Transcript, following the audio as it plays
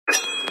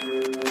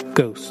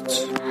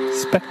Ghosts,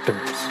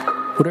 specters,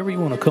 whatever you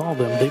want to call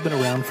them, they've been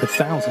around for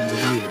thousands of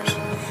years.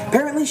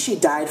 Apparently she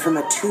died from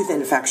a tooth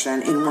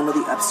infection in one of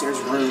the upstairs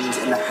rooms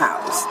in the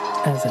house.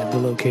 As have the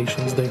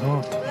locations they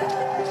haunt.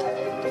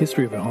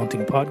 History of a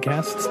Haunting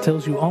Podcasts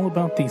tells you all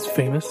about these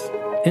famous,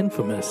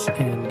 infamous,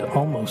 and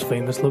almost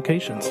famous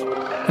locations,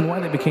 and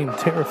why they became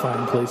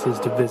terrifying places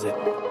to visit.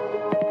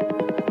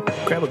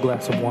 Grab a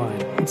glass of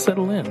wine and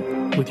settle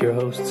in with your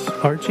hosts,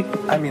 Archie.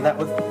 I mean, that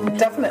was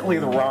definitely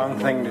the wrong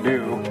thing to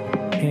do.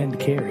 And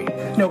Carrie.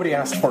 Nobody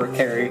asked for it,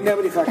 Carrie.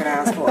 Nobody fucking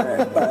asked for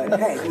it, but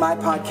hey, my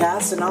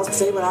podcast, and I'll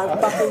say what I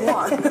fucking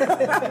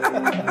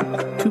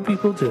want. Two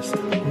people just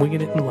winging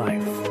it in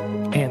life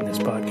and this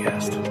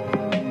podcast.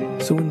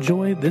 So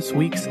enjoy this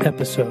week's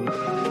episode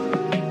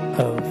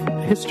of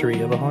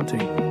History of a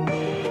Haunting.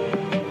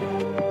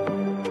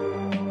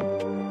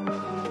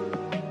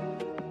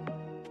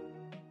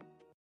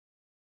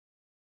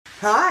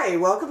 Hi,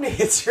 welcome to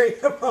History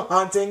of a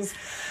Hauntings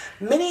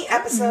mini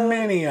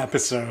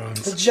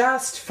episodes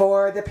just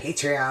for the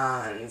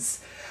Patreons.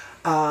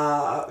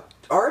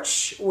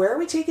 Arch, where are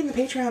we taking the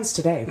Patreons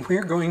today?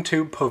 We're going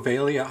to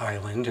Poveglia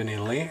Island in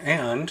Italy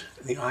and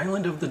the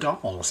Island of the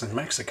Dolls in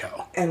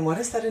Mexico. And what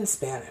is that in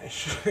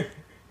Spanish?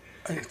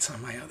 It's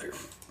on my other.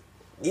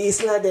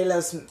 Isla de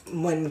los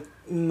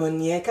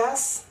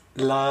Muñecas?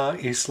 La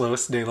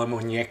Islos de las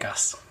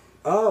Muñecas.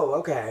 Oh,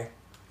 okay.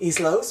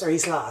 Islos or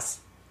Islas?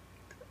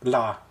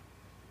 La.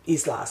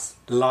 Islas.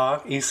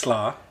 La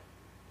Isla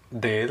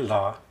de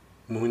las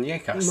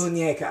Muñecas.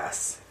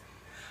 Muñecas.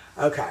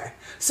 Okay.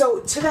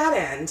 So, to that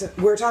end,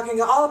 we're talking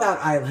all about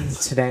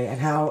islands today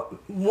and how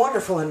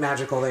wonderful and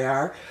magical they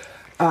are.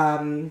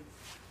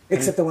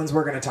 Except the ones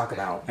we're going to talk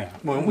about. Yeah.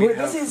 Well,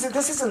 this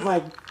isn't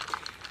like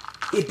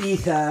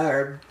Ibiza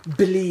or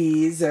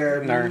Belize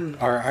or...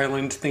 Our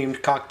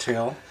island-themed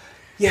cocktail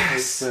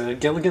Yes. is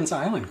Gilligan's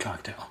Island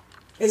cocktail.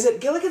 Is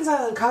it Gilligan's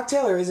Island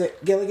cocktail or is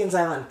it Gilligan's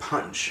Island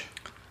punch?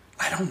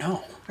 I don't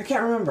know. I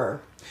can't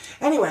remember.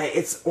 Anyway,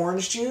 it's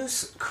orange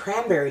juice,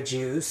 cranberry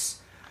juice.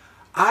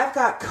 I've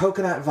got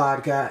coconut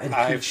vodka and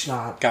peach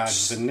schnapps. I've got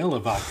vanilla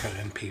vodka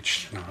and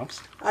peach schnapps.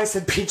 I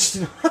said peach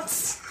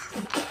schnapps.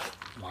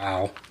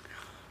 Wow.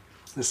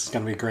 This is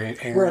going to be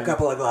great, Aaron. We're a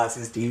couple of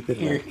glasses deep.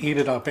 Eat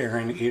it up,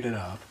 Aaron. Eat it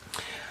up.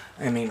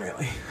 I mean,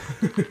 really.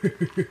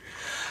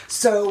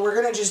 So we're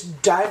going to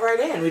just dive right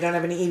in. We don't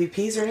have any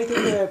EVPs or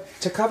anything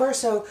to cover.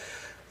 So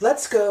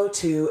let's go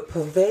to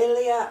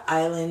Poveglia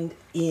Island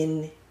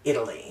in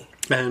Italy.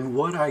 And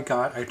what I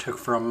got, I took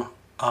from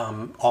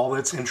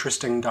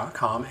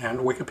allthat'sinteresting.com and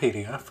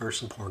Wikipedia for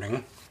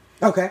supporting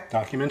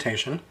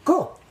documentation.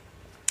 Cool.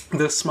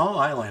 This small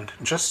island,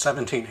 just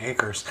 17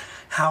 acres,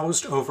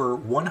 housed over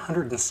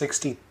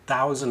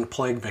 160,000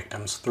 plague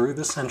victims through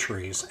the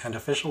centuries, and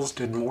officials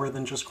did more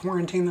than just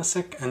quarantine the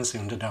sick and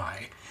soon to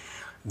die.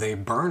 They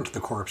burned the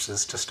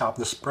corpses to stop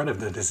the spread of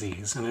the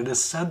disease, and it is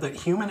said that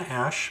human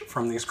ash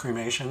from these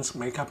cremations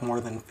make up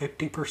more than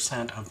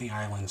 50% of the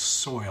island's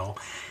soil,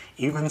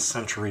 even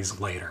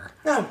centuries later.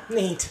 Oh,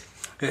 neat.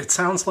 It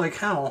sounds like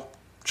hell,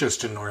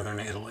 just in northern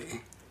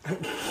Italy.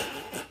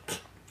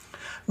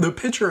 The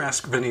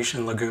picturesque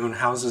Venetian lagoon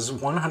houses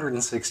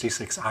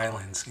 166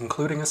 islands,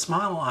 including a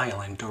small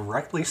island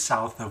directly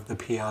south of the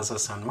Piazza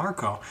San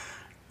Marco.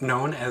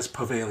 Known as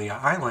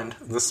Poveglia Island,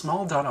 the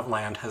small dot of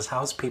land has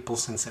housed people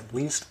since at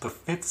least the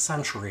 5th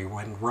century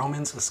when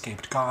Romans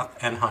escaped Goth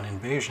and Hun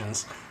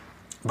invasions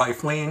by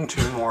fleeing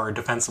to more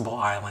defensible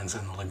islands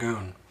in the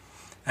lagoon.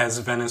 As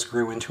Venice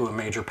grew into a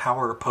major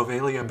power,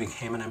 Poveglia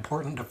became an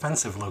important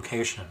defensive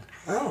location.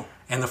 Oh.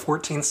 In the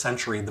 14th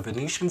century, the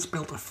Venetians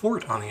built a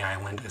fort on the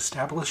island,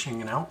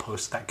 establishing an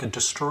outpost that could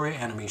destroy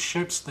enemy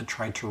ships that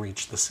tried to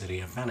reach the city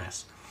of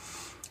Venice.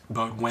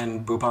 But when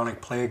bubonic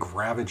plague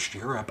ravaged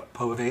Europe,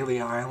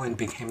 Poveglia Island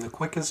became the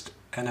quickest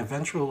and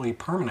eventually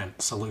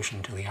permanent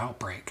solution to the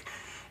outbreak.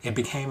 It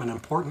became an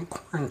important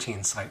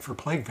quarantine site for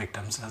plague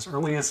victims as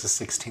early as the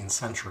 16th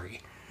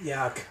century.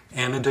 Yuck.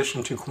 In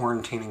addition to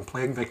quarantining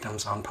plague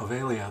victims on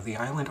Poveglia, the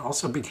island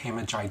also became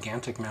a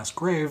gigantic mass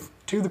grave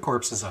to the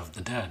corpses of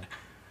the dead.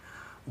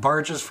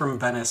 Barges from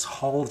Venice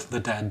hauled the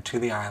dead to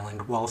the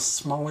island, while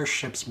smaller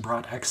ships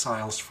brought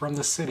exiles from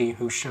the city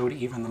who showed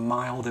even the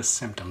mildest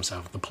symptoms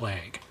of the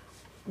plague.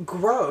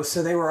 Gross.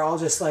 So they were all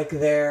just like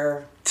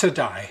there to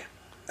die.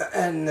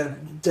 And the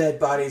dead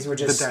bodies were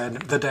just...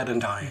 The dead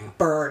and dying.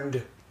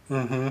 Burned.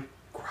 Mm-hmm.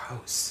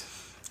 Gross.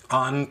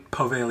 On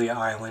Poveglia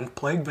Island,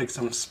 plague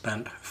victims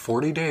spent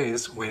 40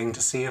 days waiting to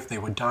see if they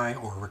would die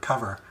or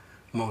recover.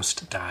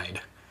 Most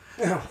died.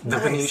 Oh, the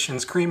nice.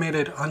 Venetians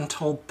cremated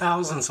untold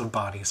thousands of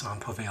bodies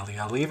on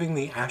Poveglia, leaving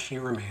the ashy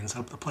remains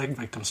of the plague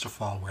victims to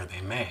fall where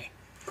they may.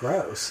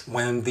 Gross.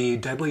 When the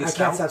deadliest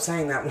I can't stop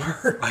saying that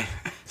word.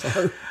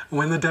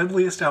 When the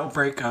deadliest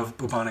outbreak of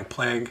bubonic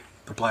plague,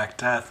 the Black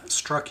Death,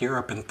 struck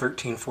Europe in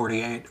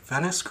 1348,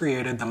 Venice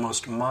created the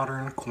most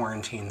modern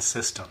quarantine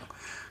system.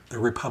 The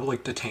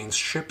Republic detains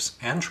ships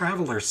and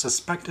travelers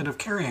suspected of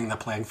carrying the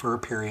plague for a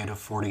period of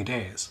 40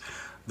 days.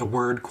 The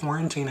word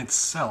quarantine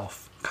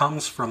itself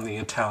comes from the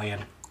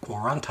Italian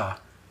quaranta,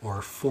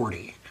 or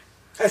 40.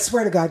 I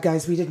swear to God,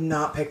 guys, we did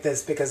not pick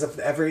this because of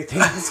everything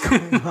that's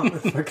going on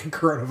with fucking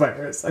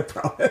coronavirus. I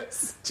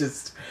promise.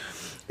 Just,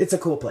 it's a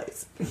cool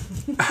place.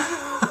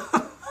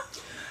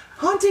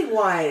 Haunting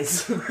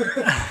wise,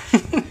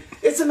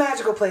 it's a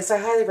magical place. I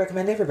highly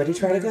recommend everybody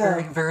try to go.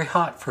 Very, very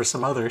hot for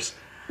some others.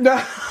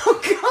 No,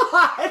 oh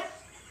God.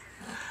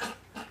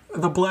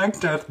 The Black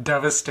Death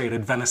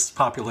devastated Venice's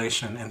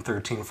population in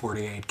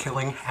 1348,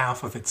 killing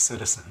half of its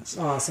citizens.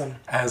 Awesome.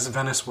 As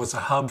Venice was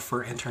a hub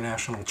for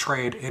international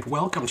trade, it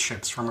welcomed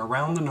ships from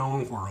around the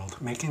known world,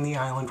 making the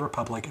island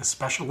republic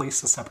especially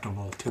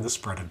susceptible to the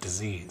spread of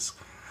disease.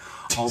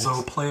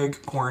 Although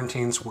plague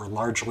quarantines were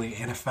largely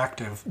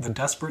ineffective, the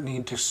desperate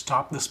need to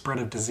stop the spread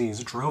of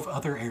disease drove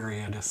other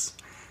areas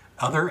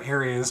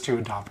to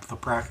adopt the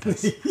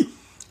practice.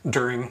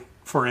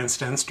 For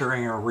instance,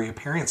 during a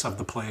reappearance of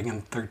the plague in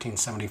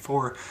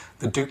 1374,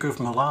 the Duke of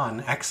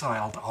Milan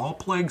exiled all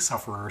plague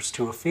sufferers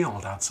to a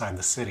field outside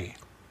the city.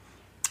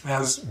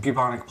 As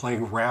bubonic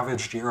plague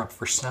ravaged Europe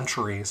for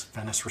centuries,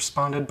 Venice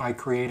responded by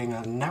creating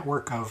a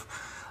network of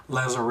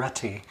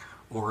lazaretti,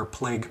 or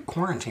plague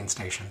quarantine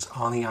stations,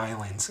 on the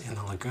islands in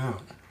the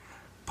lagoon.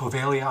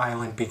 Poveglia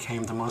Island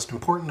became the most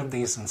important of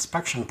these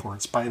inspection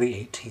ports by the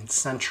 18th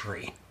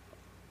century.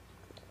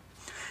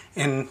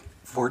 In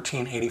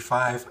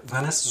 1485,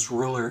 Venice's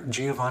ruler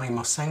Giovanni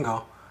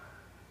Mocenigo,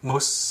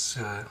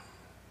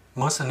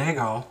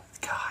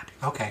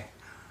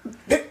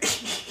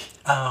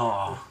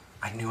 Oh,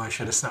 I knew I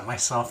should have sent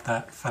myself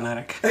that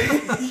phonetic.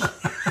 The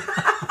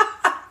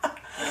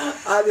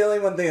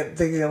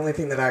only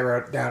thing that I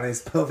wrote down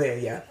is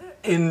Poveglia.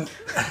 In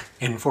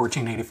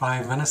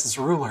 1485, Venice's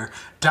ruler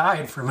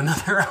died from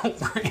another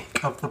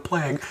outbreak of the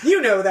plague.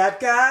 You know that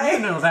guy. You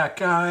know that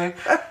guy.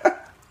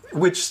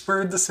 Which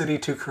spurred the city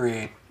to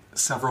create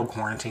several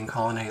quarantine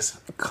colonies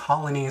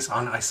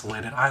on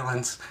isolated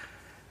islands.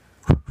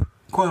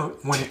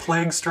 Quote, when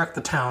plague struck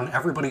the town,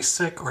 everybody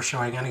sick or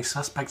showing any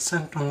suspect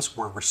symptoms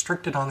were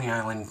restricted on the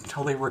island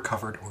until they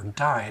recovered or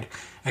died,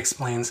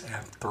 explains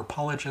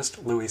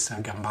anthropologist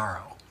Luisa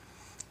Gambaro.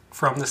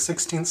 From the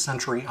 16th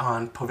century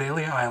on,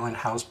 Poveglia Island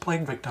housed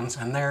plague victims,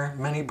 and there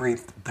many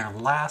breathed their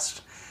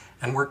last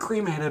and were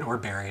cremated or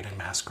buried in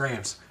mass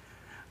graves.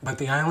 But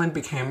the island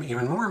became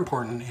even more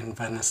important in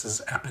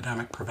Venice's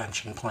epidemic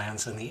prevention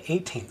plans in the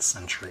 18th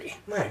century.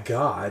 My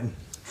God.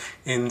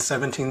 In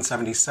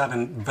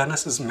 1777,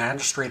 Venice's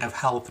Magistrate of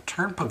Health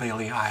turned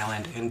Poveglia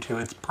Island into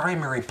its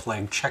primary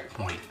plague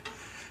checkpoint.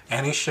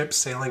 Any ship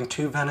sailing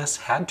to Venice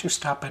had to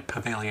stop at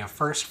Poveglia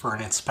first for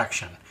an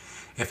inspection.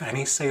 If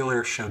any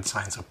sailor showed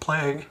signs of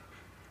plague...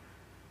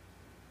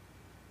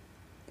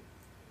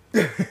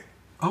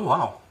 Oh,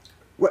 wow.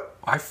 What?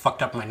 I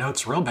fucked up my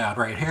notes real bad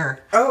right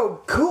here. Oh,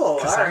 cool.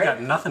 Because I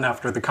got nothing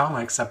after the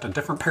comma except a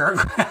different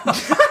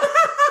paragraph.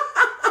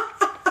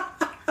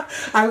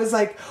 I was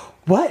like,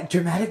 what?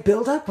 Dramatic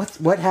buildup?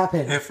 What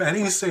happened? If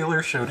any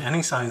sailor showed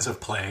any signs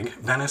of plague,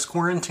 Venice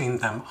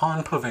quarantined them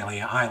on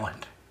Poveglia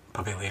Island.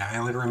 Poveglia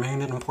Island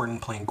remained an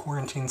important plague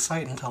quarantine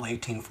site until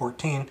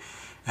 1814,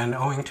 and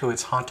owing to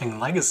its haunting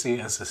legacy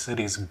as the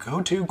city's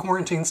go-to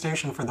quarantine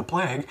station for the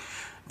plague,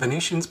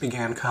 Venetians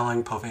began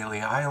calling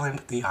Poveglia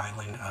Island the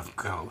Island of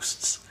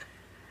Ghosts.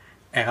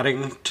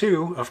 Adding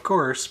to, of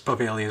course,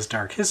 Poveglia's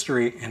dark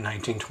history, in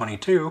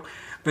 1922,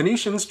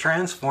 Venetians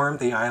transformed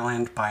the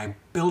island by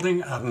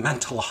building a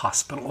mental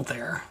hospital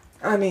there.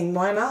 I mean,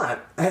 why not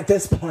at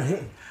this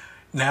point?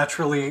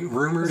 Naturally,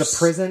 rumors... Is a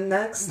prison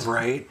next?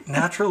 Right.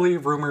 Naturally,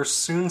 rumors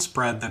soon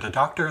spread that a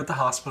doctor at the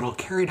hospital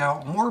carried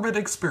out morbid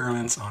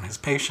experiments on his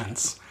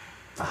patients.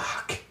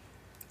 Fuck.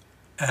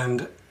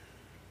 And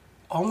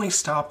only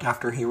stopped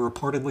after he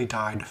reportedly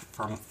died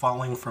from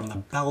falling from the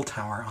bell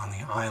tower on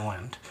the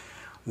island.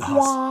 The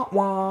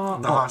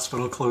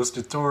hospital closed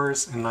its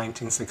doors in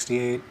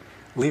 1968,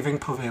 leaving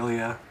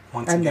Poveglia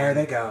once again. And there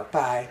they go.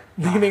 Bye.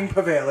 Leaving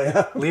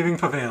Poveglia. Leaving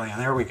Poveglia,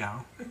 there we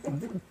go.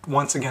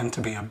 Once again to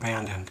be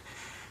abandoned.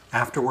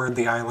 Afterward,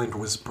 the island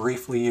was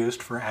briefly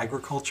used for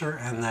agriculture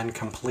and then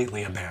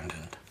completely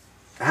abandoned.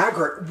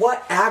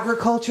 What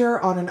agriculture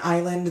on an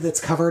island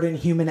that's covered in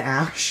human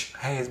ash?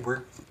 Hey,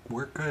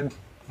 we're good.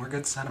 We're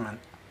good sentiment.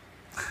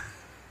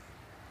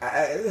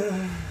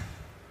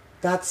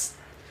 That's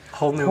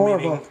whole new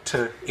horrible. meaning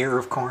to ear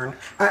of corn.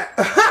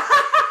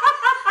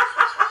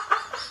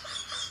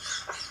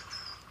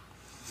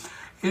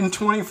 In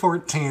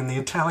 2014, the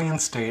Italian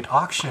state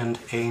auctioned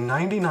a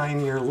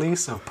 99-year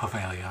lease of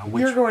Poveglia, which...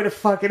 You're going to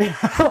fucking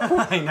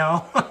hell. I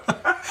know.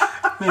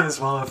 May as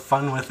well have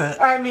fun with it.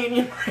 I mean,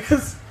 you might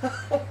as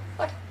well.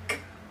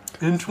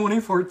 In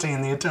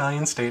 2014, the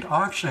Italian state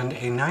auctioned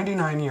a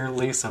 99-year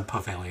lease of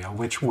Poveglia,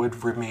 which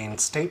would remain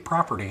state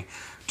property,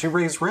 to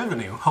raise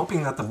revenue,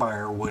 hoping that the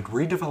buyer would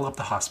redevelop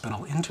the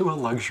hospital into a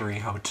luxury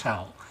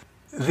hotel.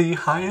 The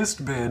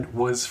highest bid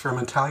was from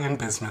Italian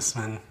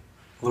businessman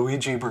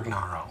Luigi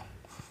Bergnaro.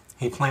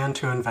 He planned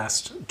to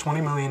invest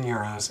 20 million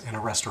euros in a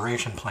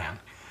restoration plan.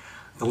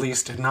 The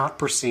lease did not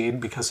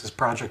proceed because his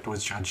project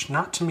was judged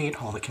not to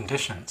meet all the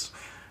conditions.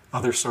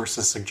 Other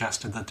sources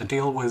suggested that the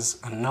deal was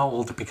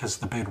annulled because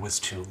the bid was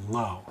too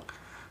low.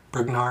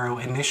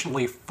 Brugnaro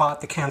initially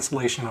fought the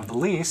cancellation of the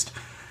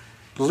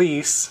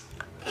lease,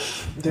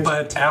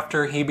 but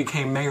after he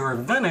became mayor of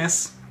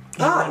Venice,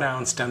 he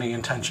renounced any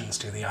intentions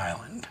to the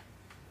island.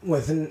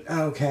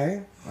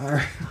 Okay. All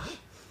right.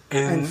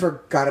 And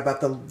forgot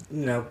about the,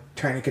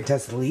 trying to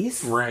contest the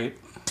lease? Right.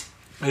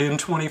 In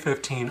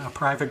 2015, a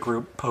private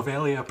group,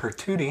 Poveglia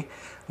Pertuti,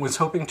 was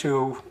hoping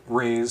to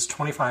raise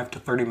 25 to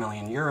 30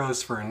 million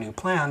euros for a new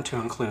plan to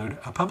include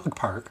a public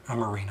park, a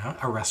marina,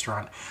 a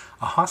restaurant,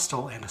 a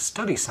hostel, and a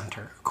study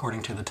center,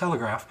 according to the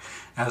Telegraph.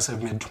 As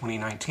of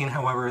mid-2019,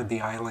 however,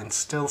 the island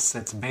still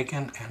sits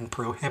vacant and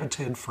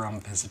prohibited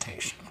from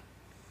visitation.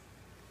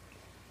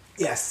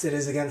 Yes, it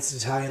is against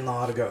Italian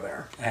law to go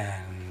there.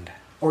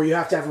 Or you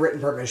have to have written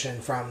permission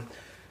from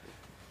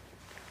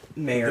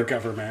mayor. The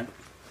government.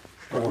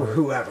 Or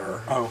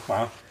whoever. Oh,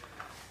 wow.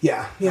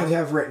 Yeah, you have to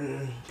have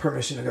written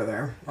permission to go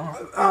there.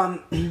 Oh.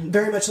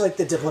 Very much like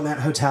the Diplomat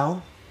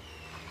Hotel.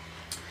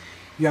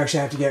 You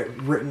actually have to get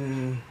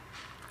written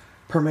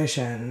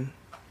permission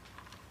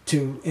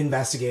to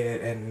investigate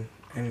it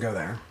and go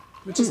there.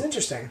 Which is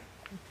interesting.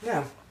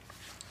 Yeah.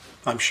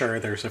 I'm sure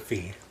there's a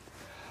fee.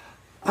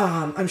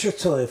 I'm sure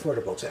it's totally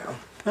affordable too.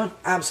 Oh.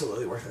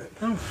 Absolutely worth it.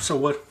 Oh,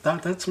 so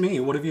that's me.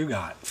 What have you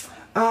got?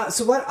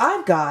 So what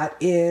I've got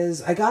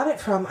is, I got it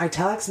from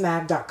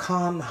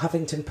italicsmag.com,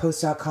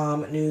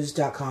 huffingtonpost.com,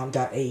 news.com.au,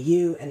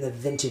 and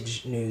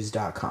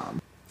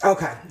thevintagenews.com.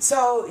 Okay,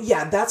 so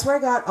yeah, that's where I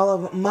got all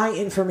of my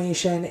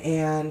information,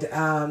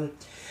 and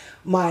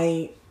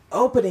my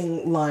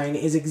opening line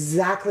is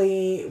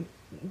basically,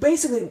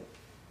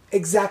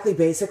 is that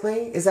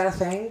a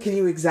thing? Can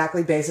you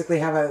basically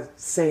have a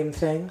same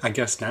thing? I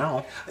guess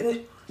now.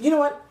 You know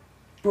what?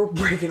 We're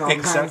breaking all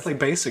Exactly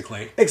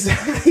kinds.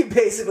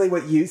 basically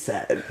what you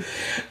said.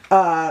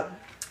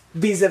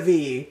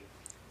 Vis-a-vis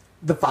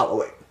the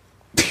following.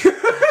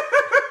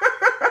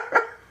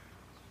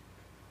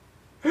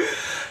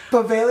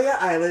 Poveglia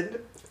Island,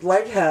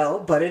 like hell,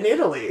 but in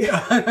Italy.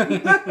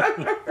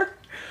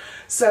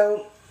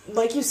 So,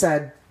 like you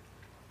said,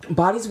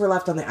 bodies were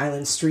left on the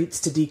island streets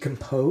to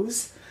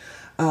decompose.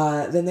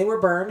 Then they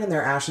were burned and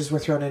their ashes were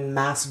thrown in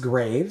mass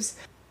graves.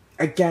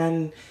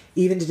 Again,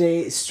 even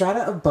today,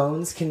 strata of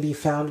bones can be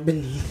found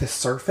beneath the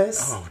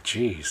surface. Oh,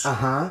 jeez.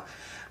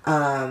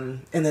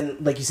 And then,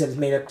 like you said, it's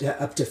made up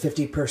to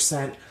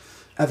 50%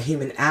 of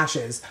human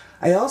ashes.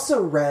 I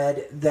also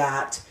read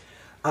that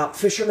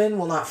fishermen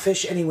will not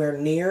fish anywhere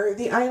near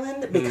the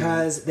island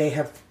because they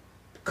have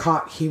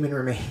caught human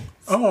remains.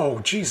 Oh,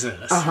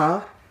 Jesus.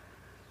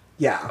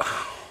 Yeah.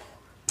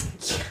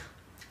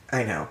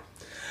 I know.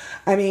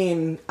 I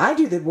mean, I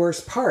do the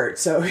worst part,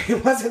 so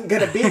it wasn't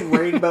going to be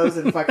rainbows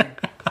and fucking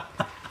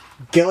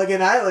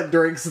Gilligan Island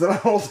drinks the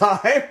whole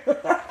time.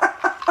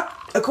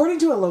 According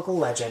to a local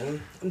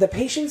legend, the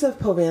patients of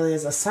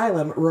Poveglia's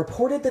asylum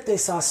reported that they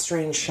saw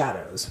strange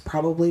shadows,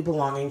 probably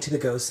belonging to the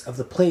ghosts of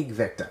the plague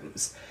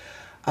victims,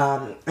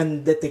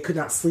 and that they could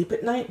not sleep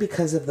at night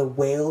because of the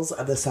wails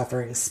of the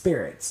suffering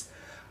spirits.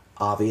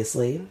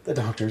 Obviously, the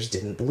doctors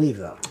didn't believe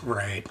them.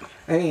 Right.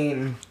 I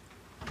mean,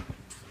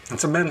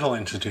 it's a mental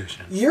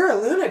institution. You're a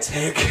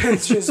lunatic.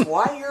 It's just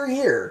why you're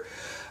here.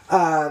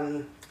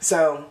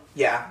 So,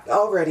 yeah,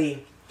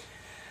 already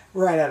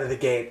right out of the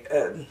gate.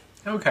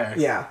 Okay.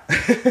 Yeah.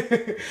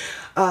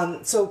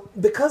 So,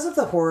 because of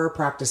the horror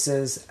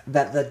practices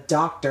that the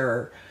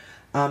doctor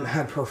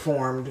had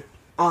performed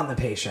on the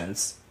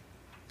patients,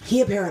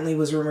 he apparently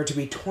was rumored to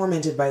be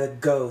tormented by the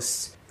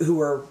ghosts who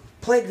were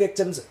plague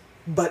victims,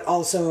 but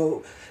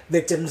also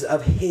victims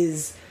of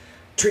his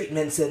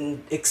treatments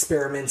and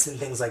experiments and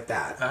things like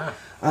that.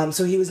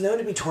 So he was known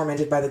to be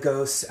tormented by the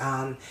ghosts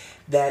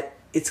that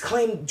it's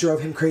claimed drove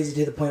him crazy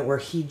to the point where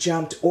he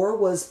jumped or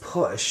was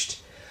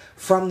pushed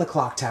from the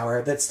clock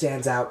tower that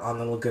stands out on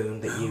the lagoon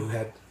that you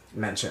had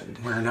mentioned.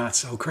 We're not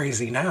so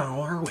crazy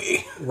now, are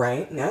we?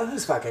 Right? Now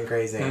who's fucking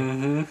crazy?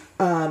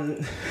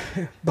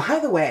 Mm-hmm. By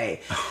the way,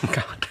 oh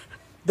God,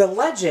 the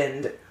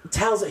legend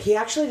tells that he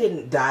actually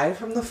didn't die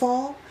from the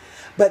fall,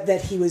 but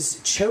that he was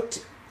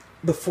choked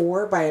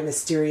before by a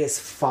mysterious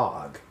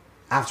fog.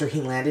 After he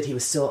landed, he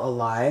was still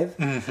alive.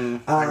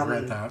 Mm-hmm. I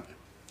read that.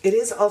 It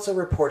is also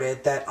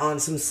reported that on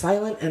some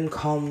silent and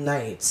calm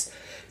nights,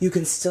 you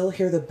can still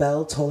hear the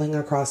bell tolling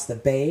across the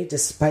bay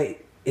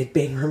despite it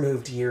being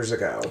removed years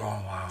ago. Oh,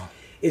 wow.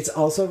 It's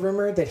also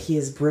rumored that he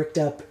is bricked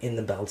up in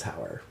the bell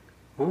tower.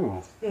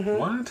 Ooh. Mm-hmm.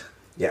 What?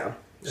 Yeah.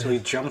 So he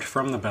jumped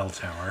from the bell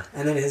tower.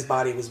 And then his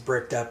body was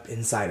bricked up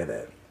inside of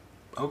it.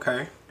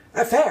 Okay.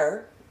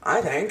 Fair, I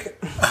think.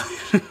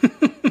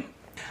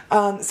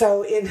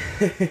 So in...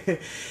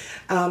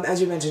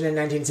 as you mentioned, in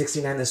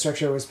 1969, the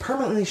structure was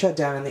permanently shut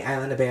down and the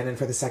island abandoned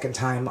for the second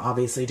time.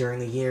 Obviously, during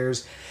the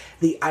years,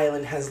 the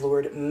island has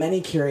lured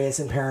many curious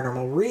and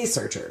paranormal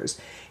researchers.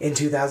 In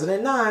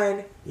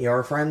 2009,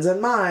 your friends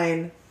and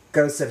mine,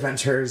 Ghost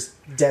Adventures,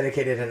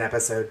 dedicated an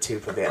episode to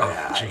Poveglia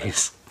Island.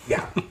 Jeez.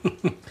 Yeah.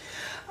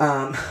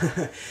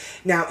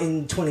 Now,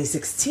 in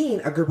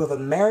 2016, a group of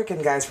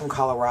American guys from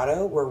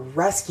Colorado were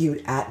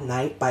rescued at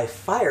night by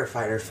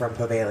firefighters from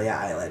Poveglia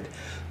Island,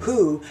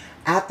 who,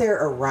 at their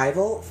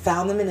arrival,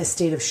 found them in a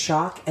state of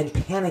shock and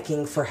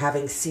panicking for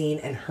having seen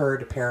and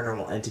heard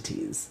paranormal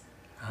entities.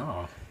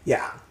 Oh.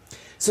 Yeah.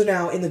 So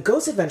now, in the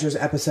Ghost Adventures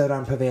episode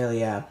on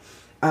Poveglia,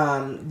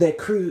 the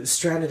crew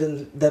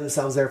stranded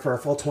themselves there for a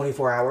full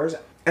 24 hours,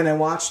 and I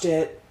watched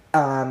it.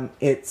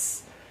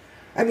 It's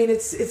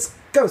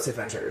Ghost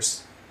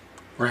Adventures.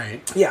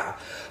 Right. Yeah.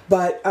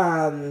 But,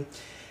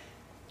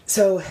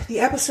 so the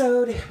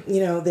episode,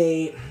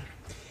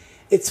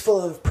 it's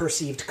full of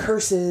perceived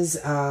curses.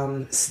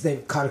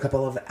 They've caught a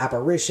couple of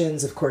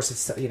apparitions. Of course,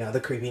 it's,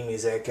 the creepy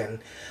music. And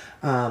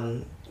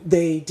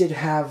they did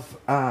have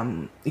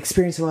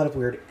experienced a lot of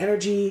weird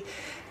energy,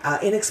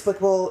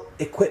 inexplicable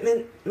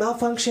equipment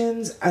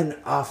malfunctions, and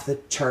off the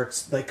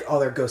charts, like all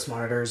their ghost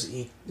monitors,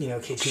 K2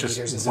 meters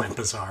and stuff. Went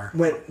bizarre.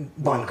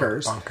 Went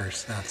bonkers.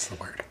 Bonkers, that's the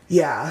word.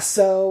 Yeah,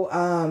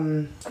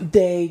 so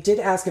they did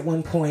ask at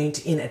one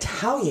point in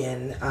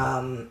Italian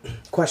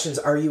questions,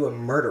 "Are you a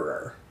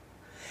murderer?"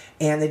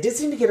 And they did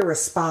seem to get a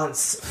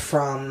response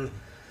from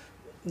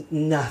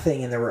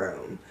nothing in the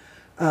room.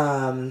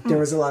 There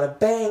was a lot of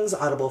bangs,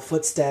 audible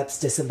footsteps,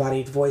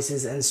 disembodied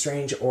voices, and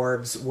strange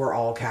orbs were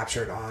all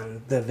captured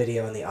on the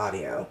video and the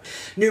audio.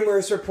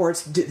 Numerous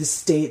reports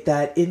state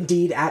that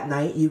indeed at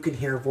night you can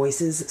hear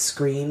voices,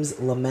 screams,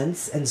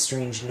 laments, and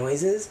strange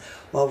noises,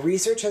 while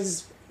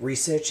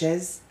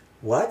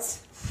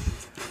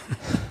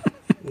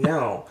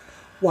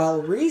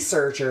While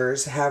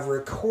researchers have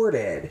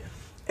recorded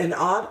an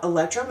odd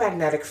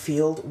electromagnetic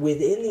field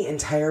within the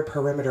entire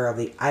perimeter of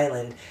the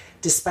island,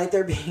 despite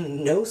there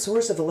being no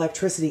source of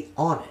electricity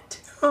on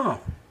it. Oh.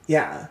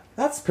 Yeah,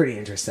 that's pretty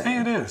interesting. Hey,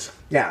 it is.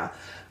 Yeah.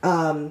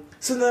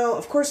 So, no,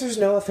 of course, there's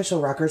no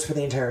official records for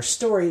the entire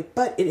story,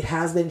 but it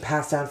has been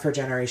passed down for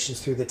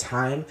generations through the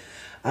time.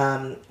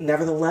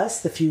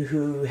 Nevertheless, the few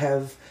who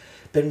have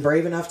been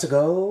brave enough to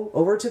go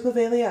over to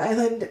Poveglia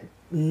Island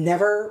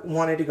never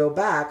wanted to go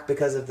back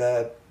because of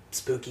the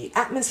spooky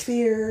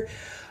atmosphere.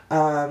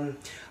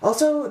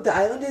 Also, the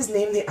island is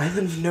named the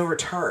Island of No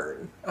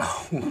Return.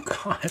 Oh,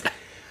 God.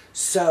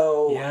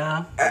 So,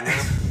 Yeah.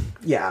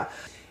 yeah.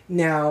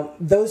 Now,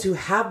 those who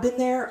have been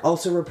there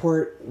also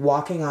report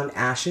walking on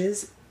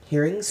ashes,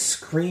 hearing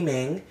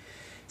screaming,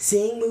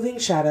 seeing moving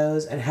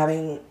shadows, and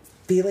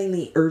feeling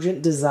the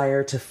urgent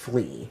desire to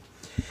flee.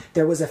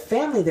 There was a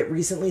family that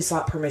recently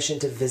sought permission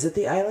to visit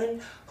the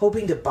island,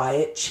 hoping to buy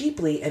it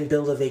cheaply and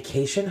build a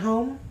vacation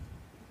home.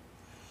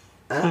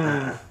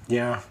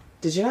 Yeah.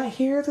 Did you not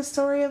hear the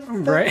story of that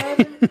Right.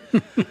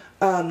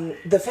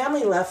 The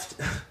family left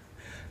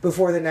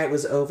before the night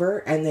was over,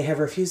 and they have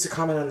refused to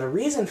comment on the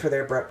reason for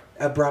their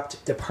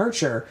abrupt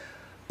departure.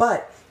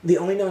 But the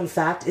only known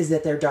fact is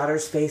that their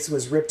daughter's face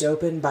was ripped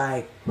open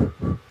by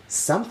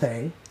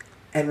something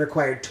and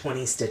required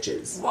 20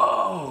 stitches.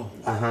 Whoa.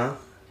 Uh-huh.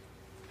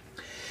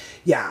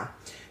 Yeah.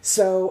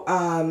 So,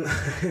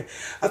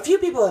 a few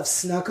people have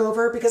snuck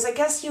over, because I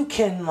guess you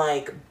can,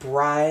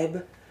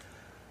 bribe...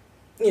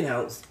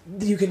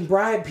 you can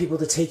bribe people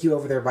to take you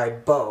over there by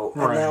boat,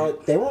 and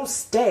Right. they won't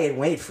stay and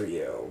wait for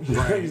you.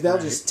 Right, They'll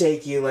right. just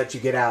take you, let you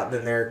get out, and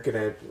then they're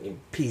gonna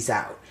peace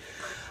out.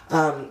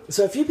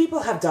 So a few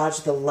people have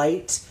dodged the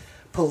light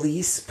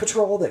police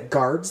patrol that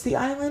guards the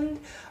island.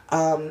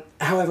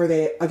 However,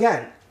 they,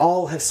 again,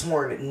 all have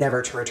sworn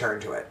never to return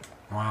to it.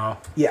 Wow.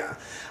 Yeah.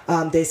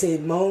 They say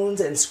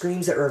moans and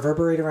screams that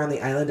reverberate around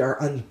the island are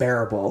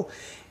unbearable.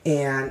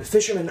 And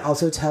fishermen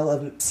also tell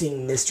of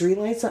seeing mystery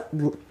lights...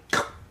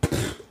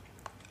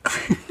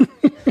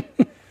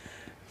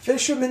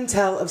 Fishermen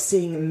tell of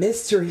seeing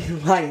mystery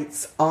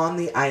lights on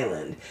the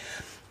island,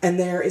 and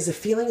there is a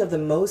feeling of the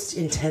most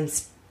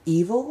intense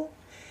evil.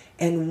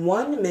 And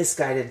one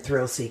misguided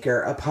thrill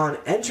seeker, upon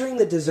entering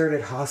the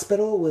deserted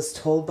hospital, was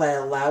told by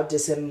a loud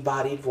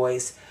disembodied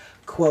voice,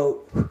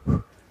 quote,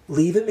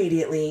 "Leave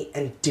immediately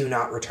and do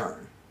not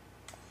return."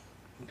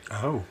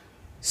 Oh.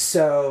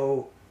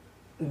 So,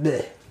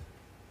 bleh.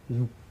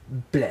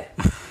 Bleh.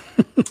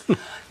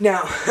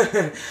 Now,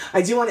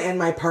 I do want to end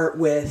my part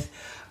with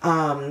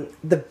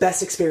the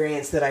best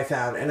experience that I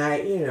found. And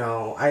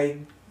I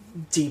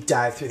deep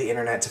dive through the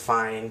internet to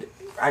find...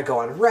 I go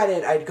on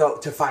Reddit, I'd go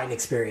to find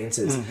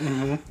experiences.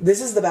 Mm-hmm.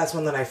 This is the best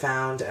one that I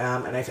found,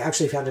 and I've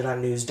actually found it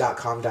on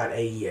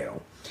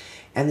news.com.au.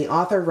 And the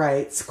author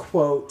writes,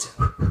 quote,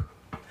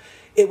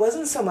 "It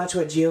wasn't so much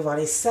what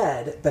Giovanni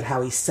said, but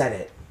how he said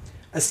it.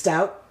 A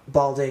stout,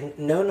 balding,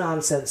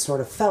 no-nonsense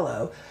sort of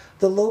fellow,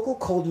 the local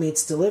cold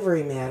meats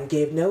delivery man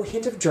gave no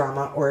hint of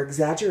drama or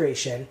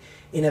exaggeration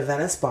in a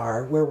Venice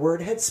bar where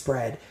word had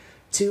spread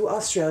 2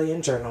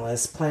 Australian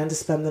journalists planned to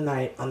spend the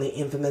night on the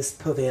infamous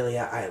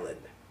Poveglia Island.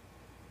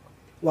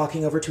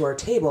 Walking over to our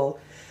table,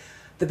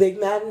 the big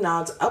man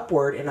nods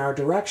upward in our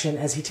direction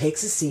as he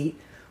takes a seat,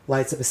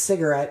 lights up a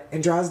cigarette,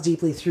 and draws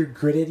deeply through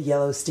gritted,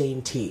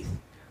 yellow-stained teeth."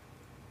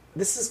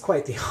 This is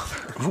quite the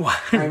author. Wow,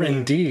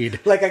 indeed.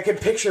 I can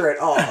picture it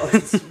all.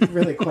 It's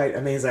really quite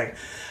amazing.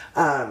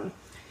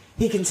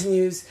 He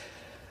continues,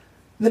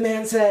 The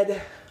man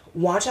said,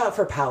 "Watch out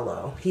for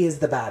Paolo. He is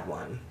the bad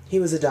one. He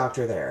was a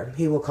doctor there.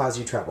 He will cause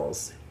you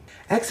troubles."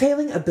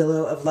 Exhaling a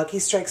billow of Lucky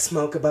Strike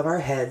smoke above our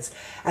heads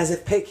as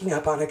if picking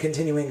up on a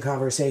continuing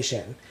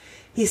conversation,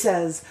 he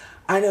says,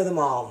 "I know them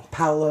all.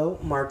 Paolo,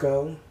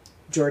 Marco,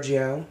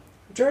 Giorgio.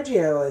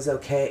 Giorgio is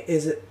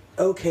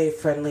okay,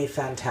 friendly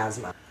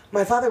phantasma.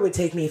 My father would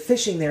take me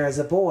fishing there as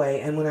a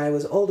boy, and when I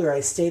was older,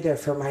 I stayed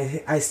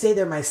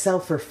there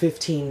myself for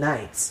 15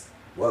 nights.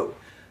 Whoa.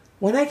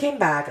 When I came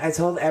back, I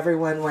told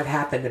everyone what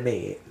happened to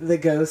me. The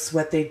ghosts,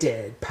 what they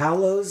did.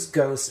 Paolo's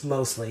ghost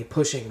mostly,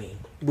 pushing me.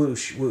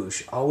 Whoosh,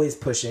 whoosh, always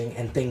pushing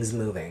and things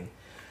moving.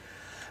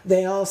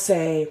 They all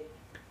say,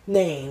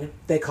 'Nain,'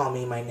 they call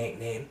me my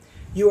nickname,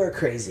 'you are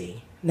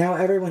crazy.' Now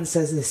everyone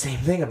says the same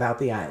thing about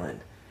the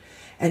island.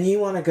 And you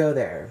want to go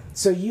there.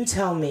 So you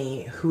tell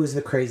me who is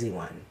the crazy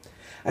one."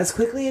 As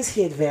quickly as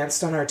he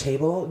advanced on our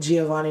table,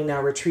 Giovanni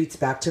now retreats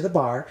back to the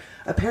bar,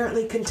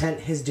 apparently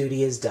content his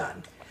duty is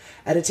done.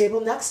 At a table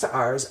next to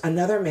ours,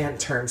 another man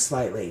turns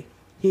slightly.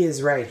 "He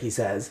is right," he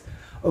says,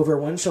 over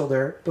one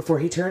shoulder, before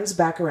he turns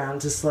back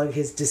around to slug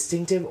his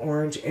distinctive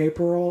orange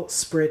Aperol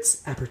Spritz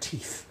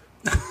aperitif.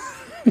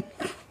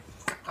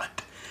 God,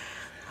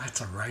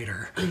 that's a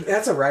writer.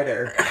 That's a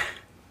writer.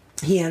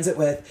 He ends it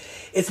with,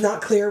 "It's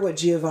not clear what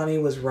Giovanni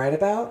was right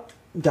about.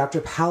 Dr.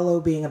 Paolo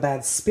being a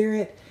bad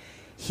spirit,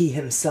 he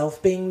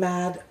himself being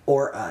mad,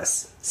 or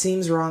us.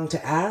 Seems wrong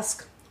to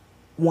ask.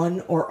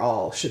 One or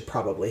all should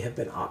probably have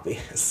been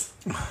obvious."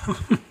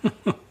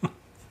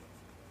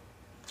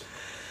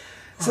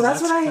 So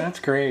that's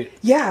great.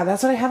 Yeah,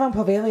 that's what I have on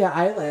Poveglia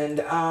Island.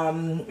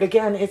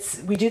 Again,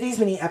 we do these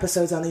mini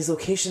episodes on these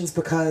locations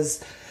because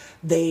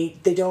they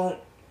don't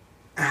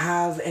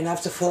have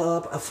enough to fill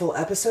up a full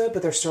episode,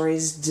 but their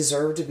stories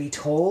deserve to be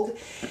told.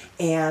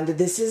 And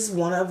this is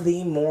one of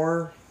the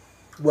more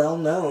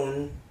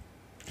well-known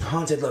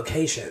haunted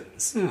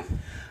locations.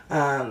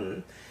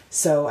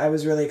 So I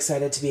was really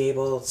excited to be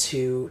able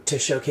to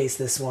showcase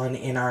this one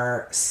in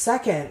our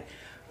second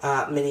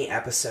mini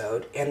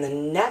episode. And the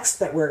next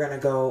that we're going to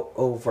go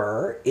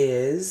over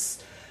is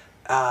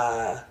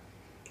La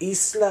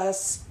Isla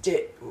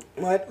de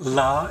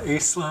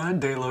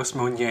los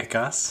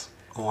Muñecas,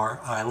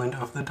 or Island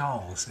of the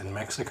Dolls, in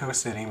Mexico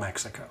City,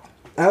 Mexico.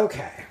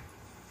 Okay.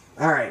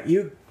 All right,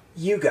 you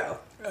go.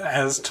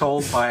 As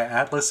told by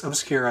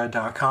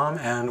atlasobscura.com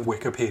and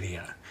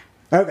Wikipedia.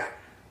 Okay.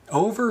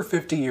 Over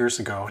 50 years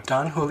ago,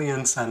 Don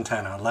Julian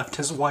Santana left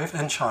his wife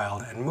and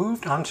child and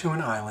moved onto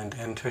an island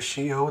in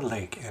Toshio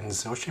Lake in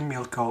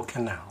Xochimilco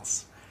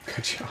Canals.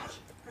 Good job.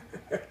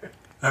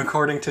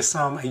 According to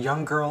some, a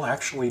young girl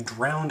actually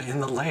drowned in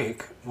the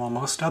lake, while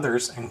most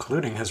others,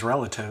 including his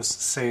relatives,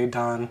 say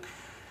Don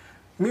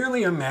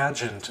merely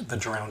imagined the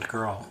drowned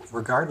girl.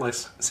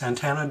 Regardless,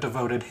 Santana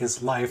devoted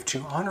his life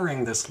to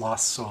honoring this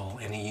lost soul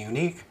in a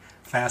unique,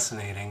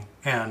 fascinating,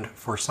 and,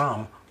 for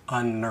some,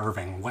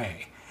 unnerving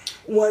way.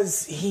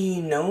 Was he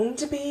known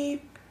to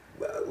be,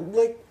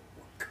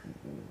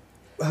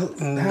 have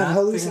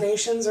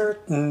hallucinations or?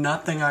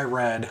 Nothing I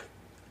read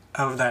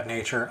of that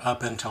nature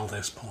up until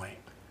this point.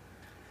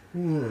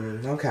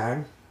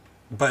 Okay.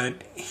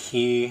 But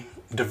he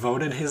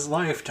devoted his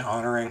life to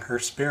honoring her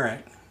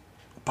spirit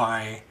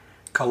by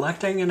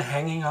collecting and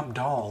hanging up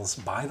dolls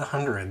by the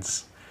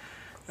hundreds.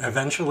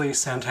 Eventually,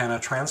 Santana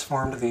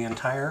transformed the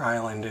entire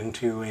island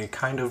into a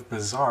kind of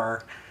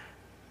bizarre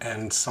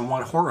and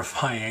somewhat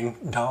horrifying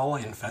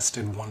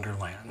doll-infested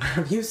wonderland.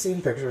 Have you seen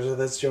pictures of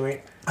this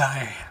joint?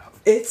 I have.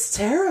 It's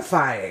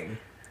terrifying.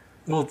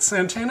 Well,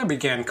 Santana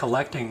began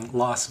collecting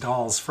lost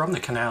dolls from the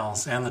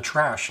canals and the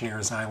trash near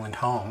his island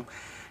home.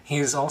 He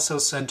is also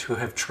said to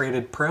have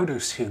traded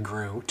produce he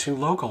grew to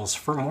locals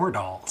for more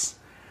dolls.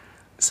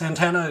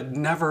 Santana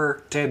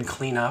never did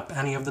clean up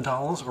any of the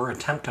dolls or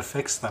attempt to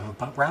fix them,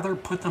 but rather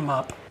put them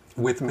up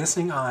with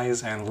missing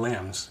eyes and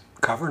limbs,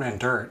 covered in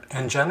dirt,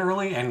 and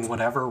generally in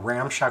whatever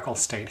ramshackle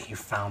state he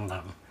found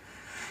them.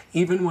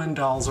 Even when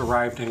dolls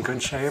arrived in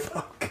good shape,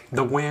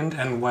 the wind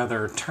and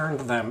weather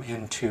turned them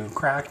into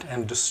cracked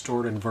and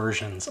distorted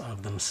versions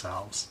of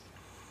themselves.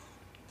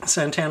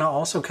 Santana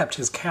also kept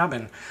his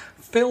cabin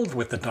filled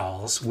with the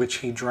dolls, which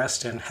he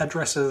dressed in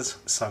headdresses,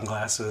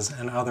 sunglasses,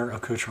 and other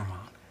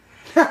accoutrements.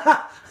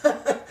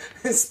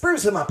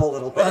 Spruce him up a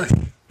little bit.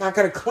 Not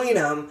gonna clean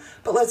him,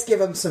 but let's give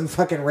him some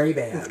fucking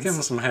Ray-Bans. Let's give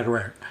him some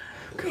headwear.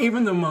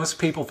 Even though most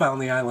people found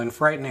the island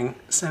frightening,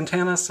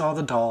 Santana saw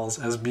the dolls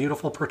as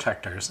beautiful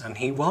protectors, and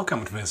he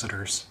welcomed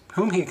visitors,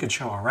 whom he could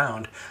show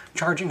around,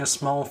 charging a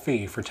small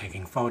fee for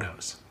taking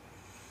photos.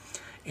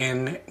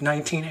 In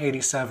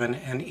 1987,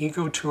 an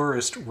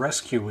eco-tourist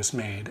rescue was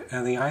made,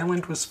 and the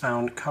island was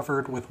found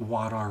covered with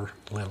water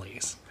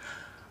lilies.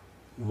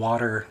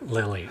 Water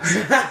lilies.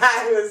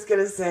 I was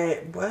gonna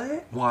say,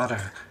 what?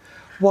 Water.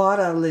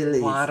 Water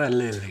lilies. Water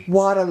lily.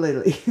 Water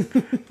lily.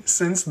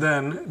 Since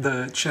then,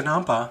 the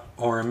Chinampa,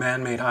 or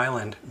man-made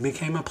island,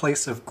 became a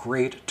place of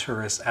great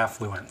tourist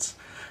affluence.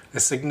 A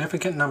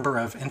significant number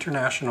of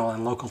international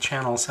and local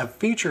channels have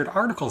featured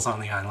articles on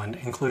the island,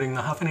 including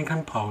the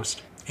Huffington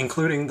Post,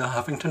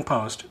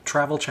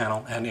 Travel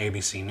Channel, and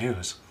ABC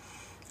News.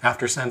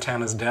 After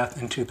Santana's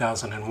death in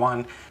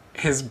 2001,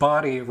 his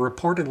body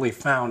reportedly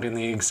found in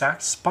the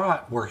exact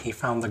spot where he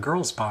found the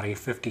girl's body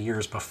 50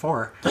 years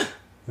before,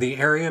 the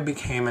area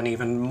became an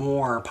even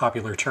more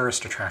popular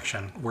tourist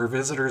attraction, where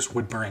visitors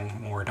would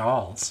bring more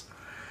dolls.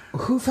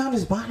 Who found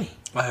his body?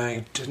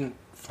 I didn't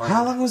find...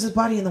 How long was his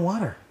body in the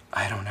water?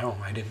 I don't know.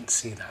 I didn't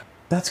see that.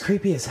 That's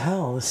creepy as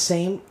hell. The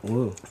same...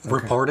 Ooh, okay.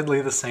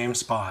 Reportedly the same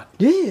spot.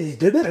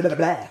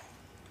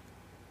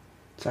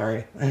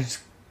 Sorry.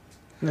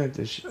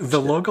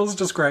 The locals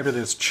described it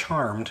as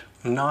charmed,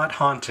 not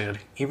haunted,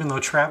 even though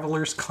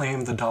travelers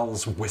claim the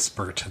dolls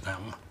whisper to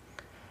them.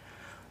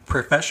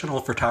 Professional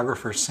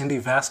photographer Cindy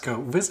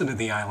Vasco visited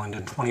the island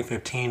in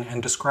 2015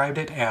 and described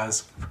it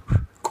as,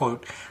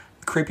 quote,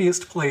 the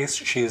creepiest place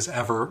she has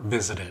ever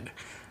visited.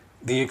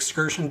 The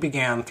excursion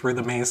began through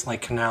the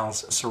maze-like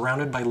canals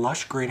surrounded by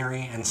lush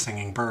greenery and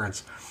singing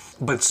birds.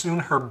 But soon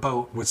her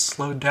boat was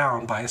slowed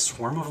down by a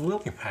swarm of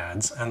lily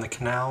pads and the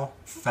canal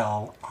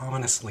fell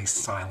ominously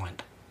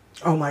silent.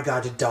 Oh my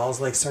god, did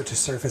dolls like start to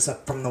surface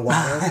up from the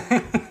water?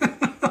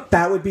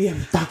 That would be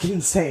fucking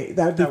insane.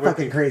 That would be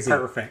fucking crazy.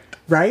 Perfect.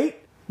 Right?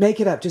 Make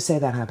it up. Just say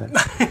that happened.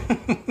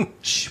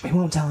 Shh, we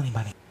won't tell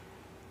anybody.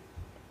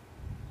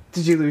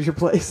 Did you lose your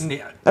place?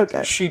 Yeah.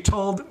 Okay. She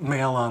told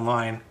Mail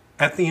Online,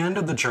 at the end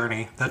of the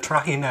journey, the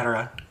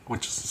trajinera,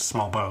 which is a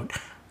small boat,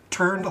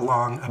 turned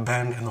along a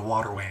bend in the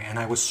waterway, and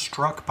I was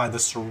struck by the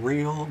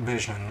surreal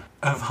vision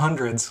of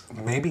hundreds,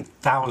 maybe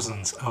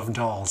thousands of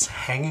dolls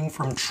hanging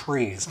from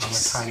trees on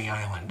the tiny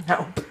island.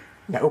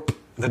 Nope.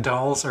 The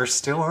dolls are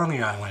still on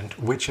the island,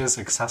 which is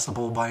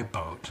accessible by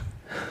boat.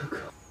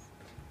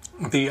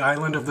 The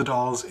island of the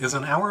dolls is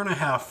an hour and a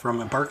half from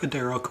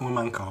Embarcadero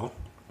Cuimanco.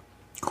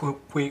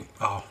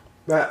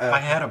 I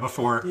had it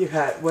before. You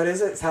had, what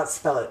is it? How to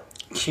spell it?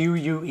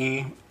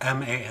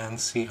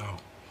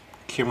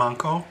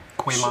 Quemanco.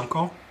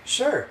 Cuimanco.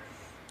 Sure.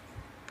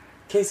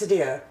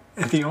 Quesadilla.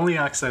 The only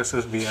access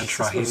is via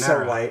trajinera.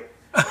 So white.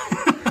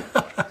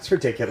 It's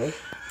ridiculous.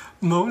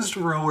 Most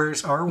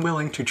rowers are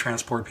willing to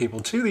transport people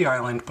to the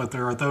island, but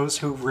there are those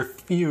who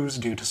refuse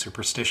due to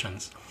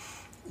superstitions.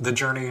 The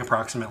journey,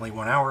 approximately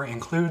 1 hour,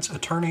 includes a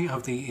tourney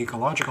of the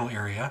ecological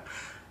area,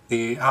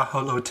 the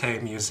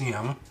Ajolote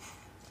Museum,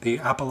 the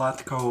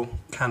Apalatco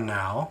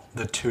Canal,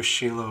 the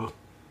Tushilo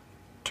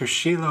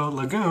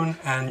Lagoon,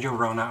 and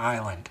Llorona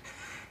Island.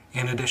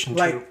 In addition to...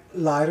 Like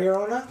La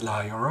Llorona?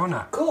 La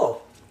Llorona.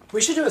 Cool.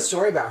 We should do a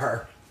story about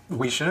her.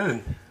 We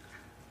should.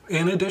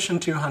 In addition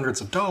to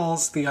hundreds of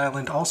dolls, the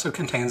island also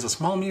contains a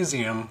small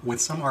museum with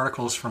some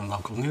articles from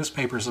local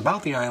newspapers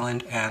about the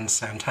island and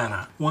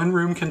Santana. One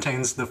room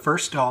contains the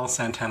first doll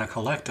Santana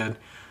collected,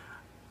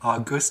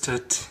 Augusta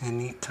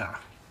Tinita.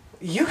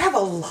 You have a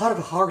lot of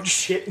hard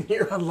shit in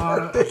your A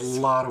lot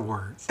of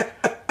words.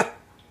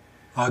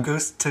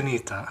 Augusta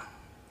Tinita.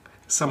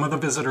 Some of the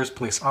visitors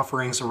place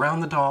offerings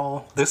around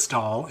this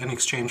doll, in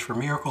exchange for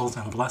miracles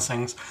and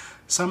blessings.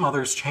 Some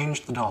others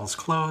change the doll's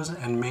clothes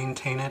and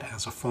maintain it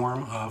as a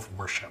form of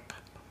worship.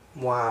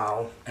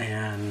 Wow.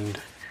 And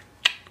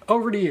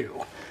over to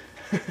you.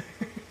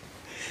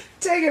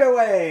 Take it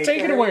away.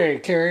 Take it away,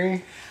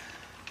 Carrie.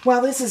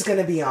 Well, this is going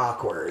to be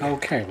awkward.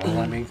 Okay, well,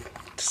 let me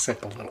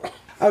sip a little.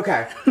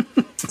 Okay.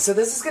 So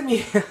this is going to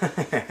be...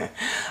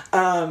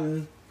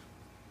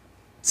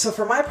 So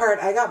for my part,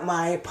 I got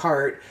my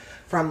part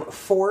from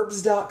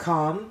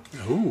Forbes.com,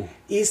 Ooh.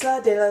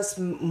 Isla de las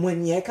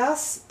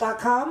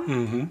Muñecas.com,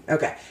 Mm-hmm.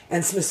 okay,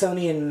 and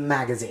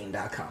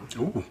SmithsonianMagazine.com.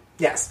 Ooh.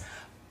 Yes.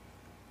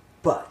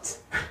 But...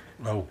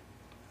 Oh.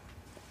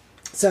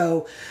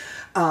 So,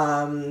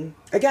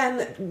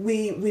 again,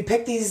 we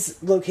picked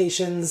these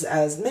locations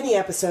as mini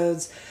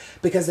episodes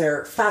because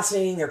they're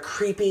fascinating, they're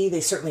creepy,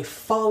 they certainly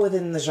fall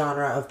within the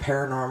genre of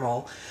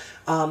paranormal.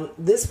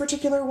 This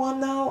particular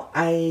one, though,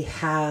 I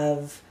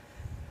have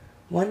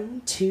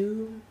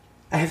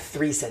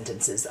 3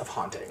 sentences of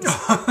hauntings.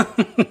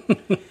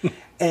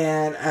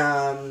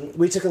 And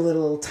we took a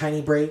little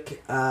tiny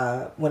break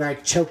when I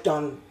choked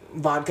on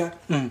vodka.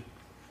 Mm.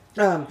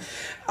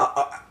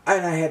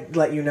 And I had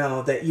let you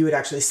know that you had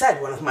actually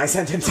said one of my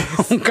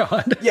sentences. Oh,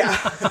 God. Yeah.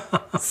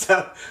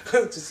 So,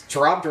 it just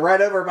dropped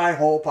right over my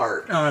whole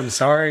part. Oh, I'm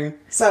sorry.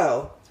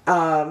 So,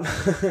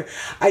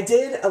 I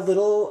did a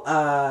little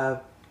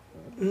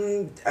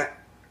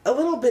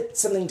bit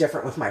something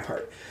different with my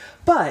part.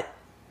 But,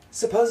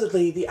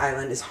 supposedly, the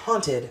island is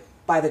haunted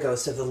by the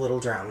ghost of the little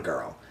drowned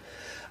girl.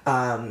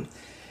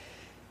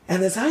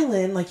 And this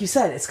island, like you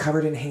said, it's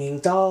covered in hanging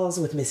dolls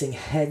with missing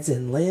heads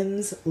and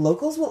limbs.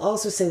 Locals will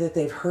also say that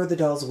they've heard the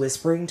dolls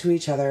whispering to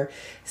each other,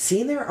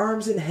 seen their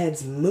arms and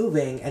heads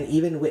moving, and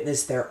even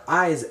witnessed their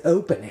eyes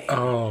opening.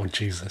 Oh,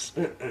 Jesus.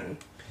 Mm-mm.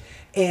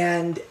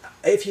 And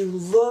if you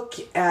look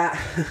at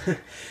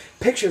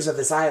pictures of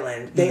this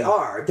island,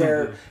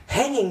 they're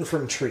hanging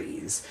from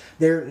trees.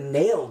 They're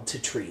nailed to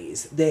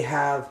trees. They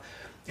have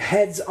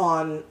heads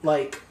on,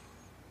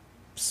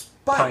 spikes.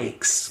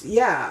 Pikes.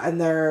 Yeah, and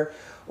they're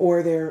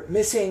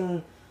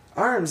missing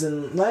arms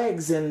and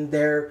legs, and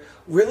they're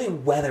really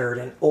weathered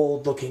and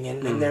old looking,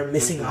 and they're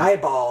missing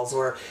eyeballs,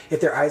 or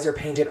if their eyes are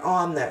painted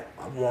on, that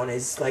one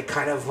is like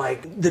kind of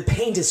like the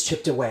paint is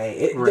chipped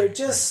away. They're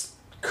just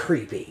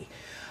creepy.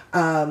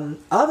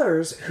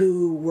 Others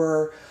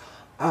who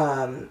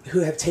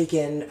have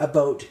taken a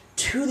boat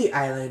to the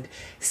island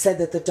said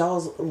that the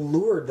dolls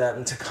lured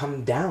them to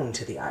come down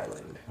to the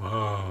island.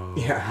 Whoa.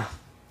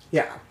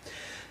 Yeah.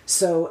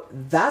 So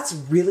that's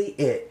really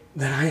it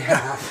that I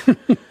have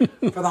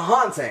for the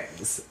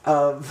hauntings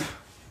of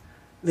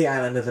the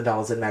Island of the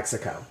Dolls in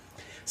Mexico.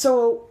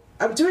 So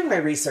I'm doing my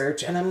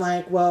research, and I'm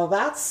like, well,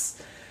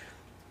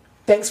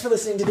 thanks for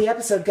listening to the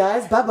episode,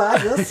 guys.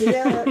 Bye-bye. We'll see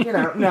you.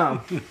 No.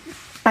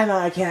 I know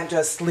I can't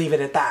just leave it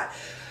at that.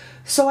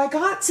 So I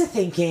got to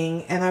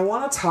thinking, and I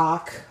want to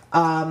talk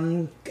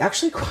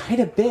actually quite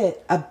a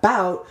bit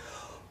about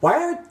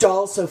why are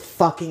dolls so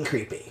fucking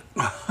creepy?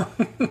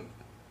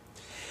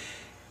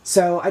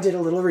 So I did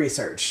a little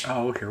research.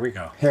 Oh, here we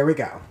go.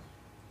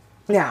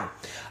 Now,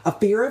 a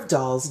fear of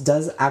dolls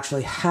does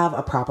actually have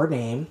a proper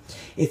name.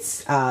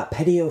 It's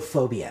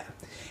pediophobia.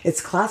 It's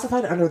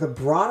classified under the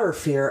broader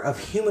fear of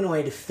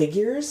humanoid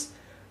figures,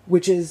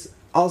 which is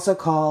also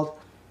called...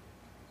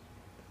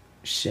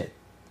 Shit.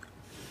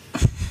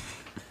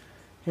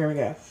 Here we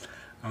go.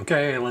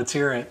 Okay, let's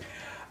hear it.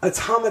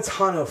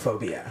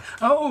 Automatonophobia.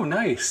 Oh,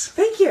 nice.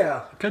 Thank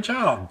you. Good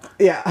job.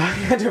 Yeah, I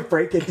had to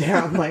break it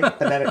down like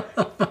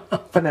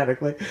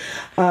phonetically.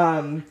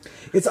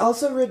 It's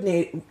also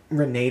related.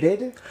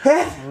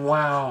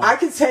 Wow. I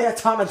could say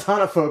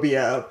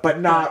automatonophobia,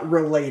 but not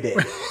related.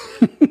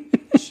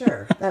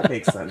 Sure, that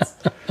makes sense.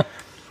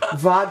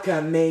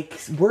 Vodka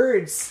makes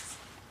words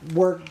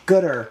work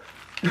gooder.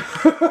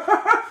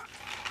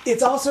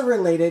 It's also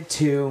related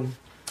to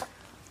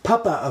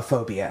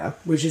pupaophobia,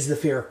 which is the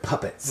fear of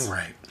puppets.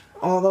 Right.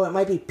 Although it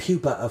might be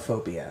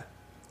pupaophobia.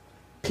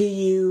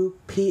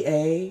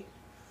 Pupaphobia.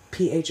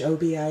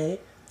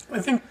 I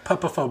think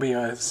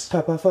pupaphobia is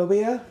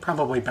Pupaphobia?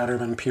 probably better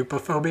than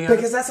pupaphobia.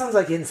 Because that sounds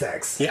like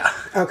insects. Yeah.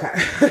 Okay.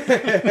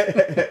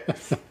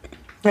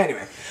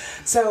 Anyway,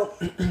 so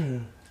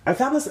I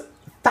found this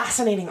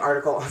fascinating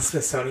article on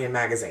Smithsonian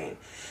Magazine.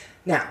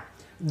 Now,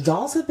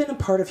 dolls have been a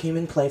part of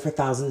human play for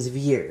thousands of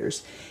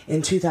years.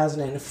 In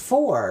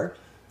 2004,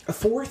 a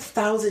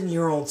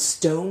 4,000-year-old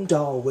stone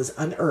doll was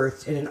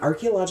unearthed in an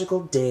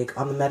archaeological dig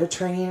on the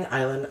Mediterranean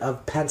island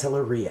of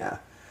Pantelleria.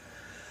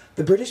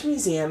 The British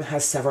Museum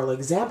has several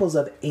examples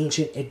of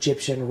ancient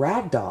Egyptian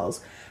rag dolls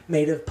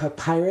made of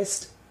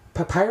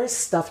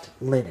papyrus-stuffed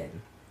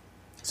linen.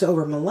 So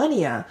over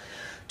millennia,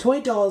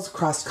 toy dolls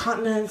crossed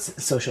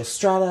continents, social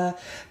strata.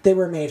 They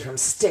were made from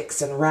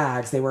sticks and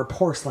rags. They were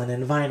porcelain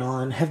and vinyl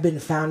and have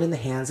been found in the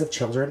hands of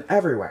children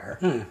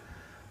everywhere.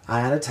 I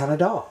had a ton of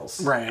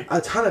dolls. Right. A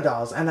ton of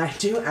dolls. And I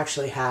do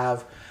actually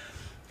have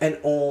an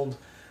old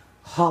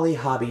Holly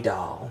Hobby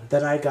doll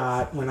that I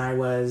got when I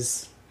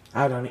was,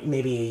 I don't know,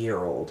 maybe a year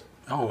old.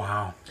 Oh,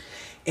 wow.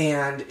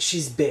 And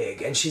she's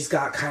big, and she's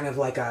got kind of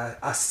like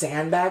a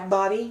sandbag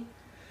body.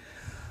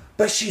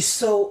 But she's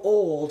so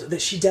old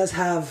that she does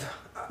have,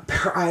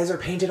 her eyes are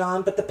painted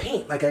on, but the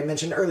paint, like I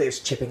mentioned earlier,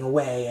 is chipping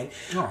away. And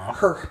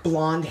her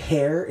blonde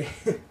hair,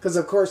 because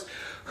of course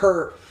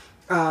her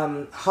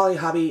Holly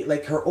Hobby,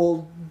 like her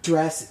old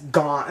dress,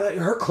 gone.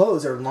 Her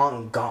clothes are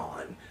long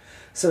gone.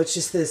 So it's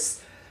just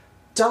this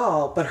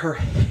doll, but her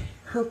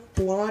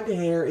blonde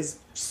hair is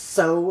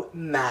so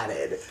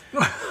matted.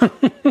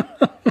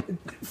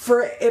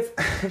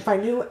 If I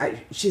knew,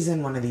 she's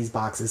in one of these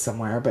boxes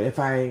somewhere, but if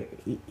I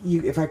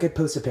could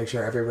post a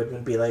picture, everyone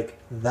would be like,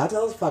 that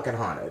doll's fucking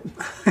haunted.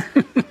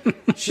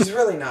 She's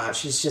really not.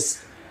 She's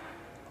just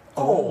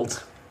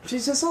old.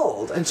 She's just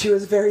old, and she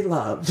was very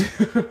loved.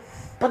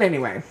 But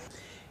anyway,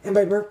 and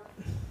by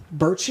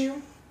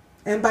virtue,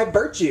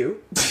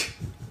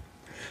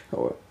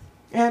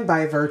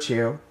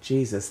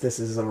 Jesus, this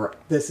is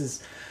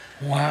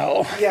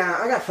Wow. yeah,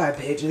 I got 5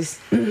 pages.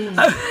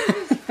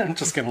 I'm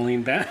just going to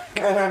lean back.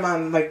 And I'm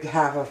on like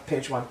half of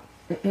page 1.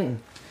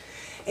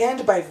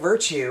 And by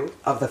virtue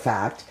of the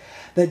fact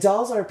that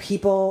dolls are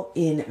people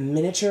in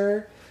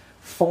miniature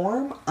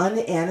form,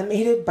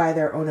 unanimated by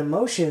their own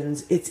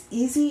emotions, it's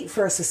easy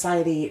for a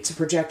society to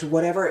project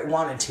whatever it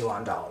wanted to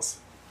on dolls.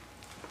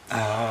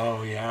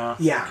 Oh, yeah.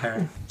 Yeah.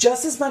 Okay.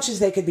 Just as much as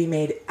they could be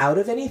made out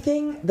of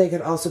anything, they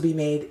could also be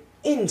made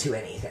into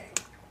anything.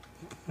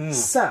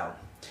 So,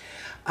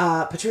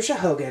 Patricia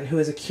Hogan, who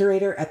is a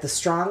curator at the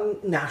Strong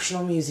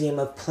National Museum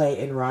of Play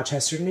in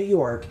Rochester, New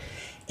York,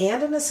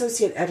 and an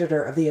associate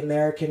editor of the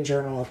American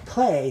Journal of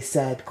Play,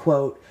 said,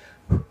 quote,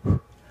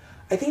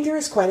 I think there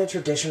is quite a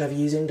tradition of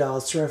using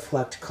dolls to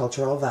reflect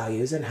cultural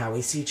values and how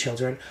we see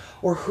children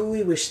or who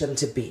we wish them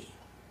to be.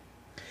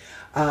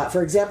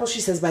 For example, she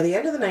says, by the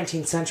end of the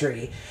 19th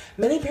century,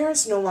 many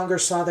parents no longer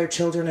saw their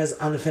children as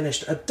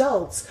unfinished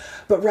adults,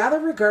 but rather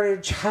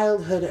regarded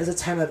childhood as a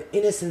time of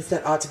innocence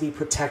that ought to be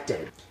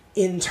protected.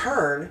 In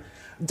turn,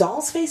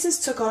 dolls' faces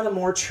took on a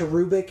more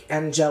cherubic,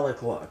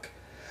 angelic look.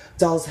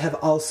 Dolls have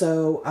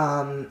also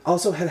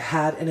have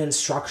had an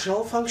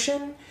instructional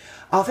function.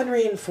 often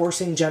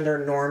reinforcing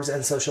gender norms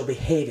and social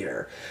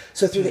behavior.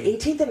 So through the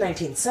 18th and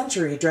 19th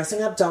century,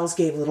 dressing up dolls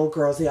gave little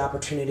girls the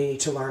opportunity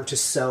to learn to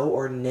sew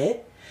or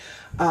knit.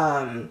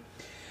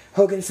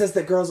 Hogan says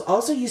that girls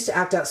also used to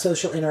act out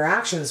social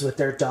interactions with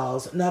their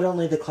dolls, not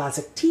only the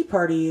classic tea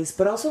parties,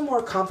 but also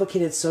more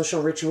complicated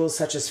social rituals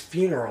such as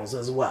funerals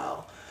as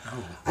well.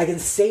 Oh. I can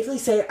safely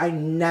say I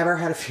never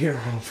had a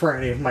funeral for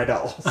any of my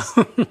dolls.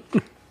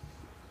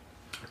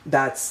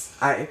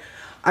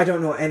 I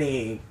don't know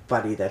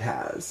anybody that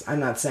has.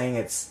 I'm not saying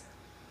it's...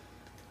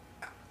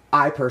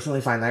 I personally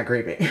find that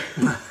creepy.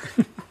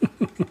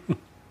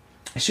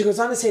 She goes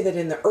on to say that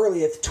in the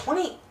earliest...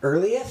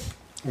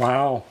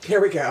 Wow.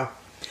 Here we go.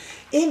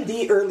 In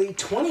the early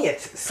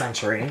 20th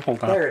century...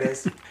 There it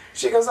is.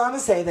 She goes on to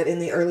say that in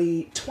the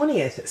early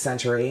 20th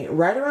century,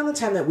 right around the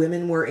time that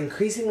women were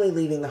increasingly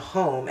leaving the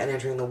home and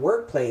entering the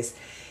workplace,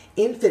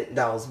 infant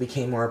dolls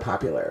became more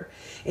popular,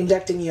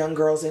 inducting young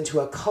girls into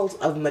a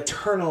cult of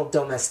maternal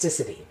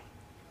domesticity.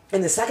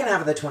 In the second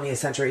half of the 20th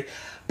century,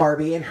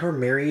 Barbie and her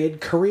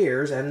myriad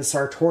careers and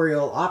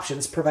sartorial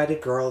options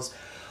provided girls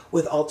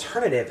with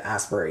alternative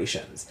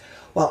aspirations,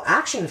 while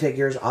action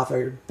figures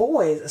offered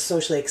boys a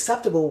socially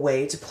acceptable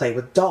way to play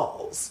with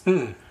dolls.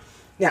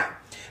 Now,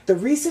 the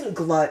recent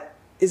glut...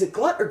 Is it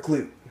glut or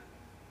glut?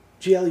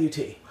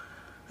 G-L-U-T.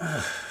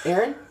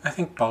 Aaron? I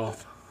think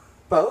both.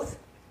 Both?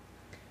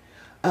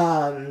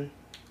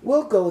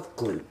 We'll go with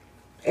glute.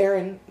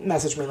 Aaron,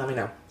 message me, let me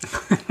know.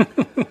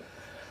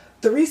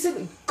 The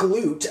recent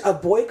glute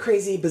of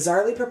boy-crazy,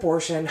 bizarrely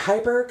proportioned,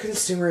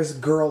 hyper-consumerist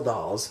girl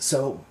dolls,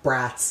 so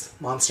Bratz,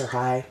 Monster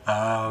High,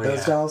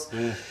 those dolls,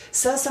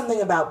 says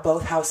something about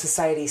both how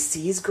society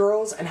sees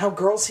girls and how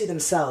girls see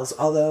themselves,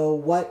 although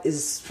what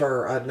is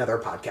for another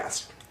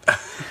podcast.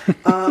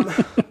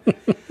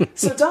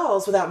 So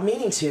dolls, without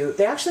meaning to,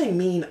 they actually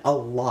mean a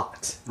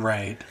lot.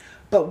 Right.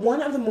 But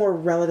one of the more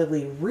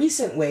relatively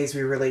recent ways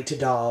we relate to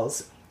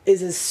dolls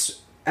is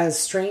as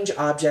strange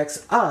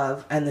objects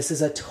of, and this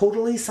is a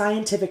totally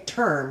scientific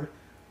term,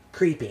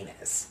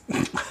 creepiness.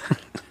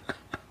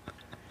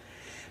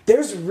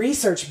 There's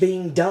research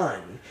being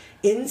done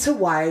into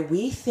why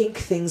we think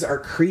things are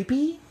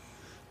creepy,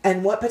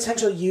 and what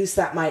potential use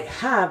that might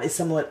have is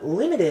somewhat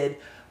limited,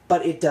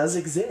 but it does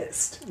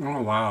exist.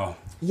 Oh, wow.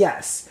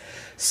 Yes.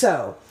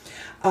 So,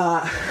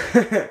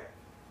 a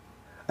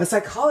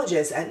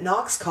psychologist at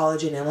Knox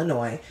College in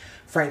Illinois,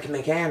 Frank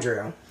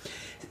McAndrew,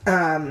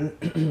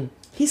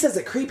 he says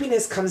that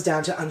creepiness comes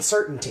down to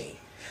uncertainty.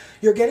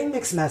 You're getting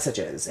mixed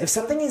messages. If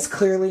something is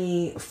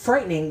clearly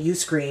frightening, you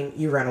scream,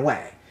 you run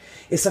away.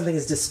 If something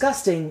is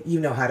disgusting, you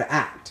know how to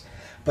act.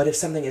 But if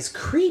something is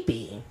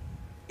creepy,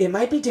 it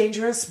might be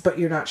dangerous, but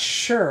you're not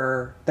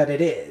sure that it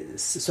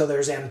is. So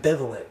there's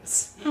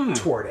ambivalence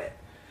toward it.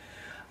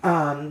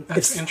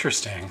 That's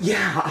interesting.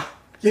 Yeah.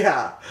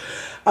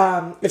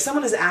 If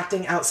someone is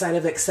acting outside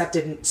of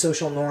accepted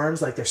social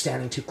norms, like they're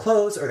standing too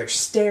close or they're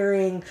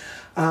staring,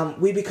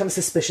 we become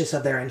suspicious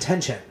of their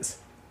intentions.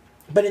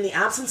 But in the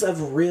absence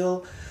of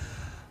real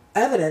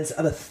evidence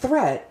of a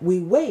threat, we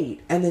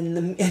wait, and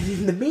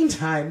in the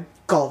meantime,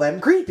 call them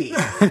creepy.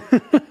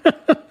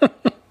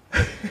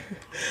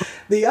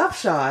 The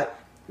upshot,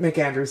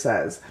 McAndrew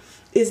says,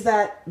 is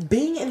that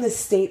being in this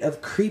state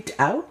of creeped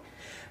out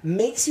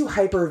makes you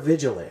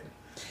hyper-vigilant.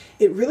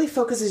 It really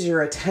focuses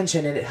your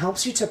attention, and it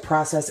helps you to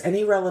process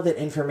any relevant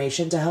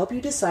information to help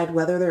you decide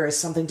whether there is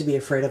something to be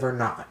afraid of or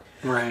not.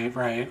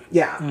 Right.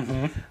 Yeah.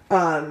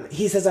 Mm-hmm.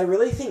 He says, I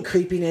really think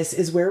creepiness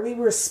is where we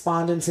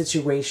respond in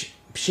situation.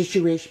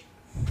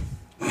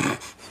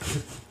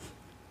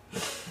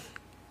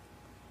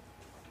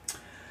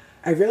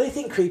 I really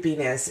think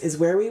creepiness is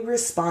where we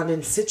respond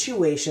in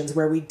situations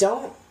where we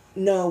don't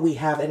know we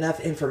have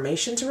enough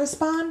information to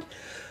respond,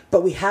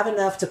 but we have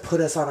enough to put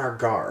us on our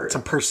guard. It's a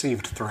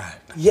perceived threat.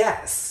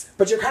 Yes,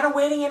 but you're kind of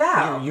waiting it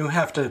out.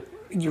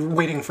 You're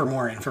waiting for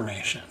more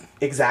information.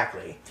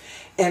 Exactly.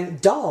 And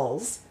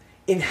dolls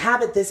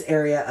inhabit this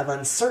area of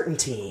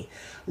uncertainty,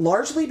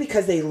 largely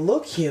because they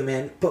look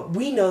human, but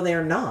we know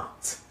they're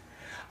not.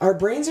 Our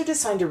brains are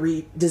designed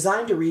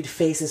to read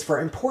faces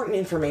for important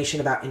information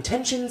about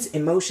intentions,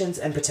 emotions,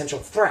 and potential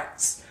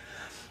threats.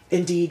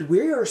 Indeed,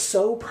 we are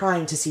so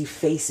primed to see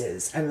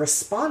faces and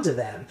respond to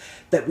them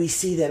that we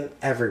see them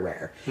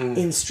everywhere.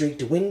 In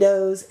streaked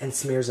windows and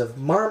smears of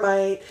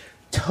Marmite,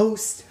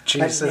 toast.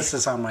 Jesus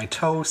is on my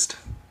toast.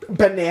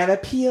 Banana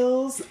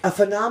peels, a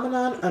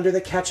phenomenon under the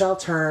catch-all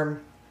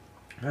term...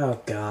 Oh,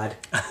 God.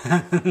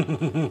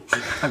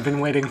 I've been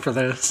waiting for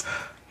this.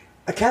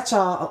 A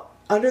catch-all...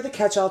 Under the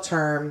catch-all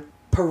term,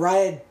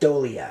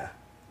 pareidolia.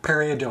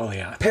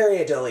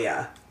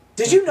 Pareidolia.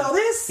 Did you know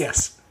this?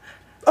 Yes.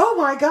 Oh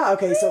my God.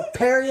 Okay, so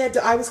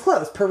I was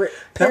close.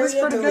 That was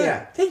pretty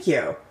good. Thank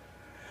you.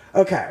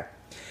 Okay.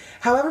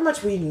 However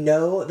much we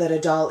know that a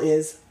doll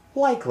is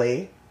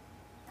likely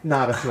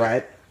not a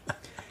threat,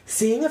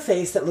 seeing a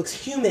face that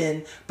looks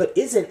human but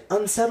isn't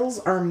unsettles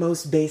our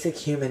most basic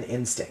human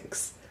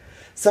instincts.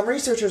 Some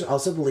researchers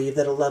also believe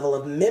that a level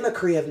of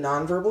mimicry of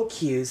nonverbal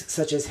cues,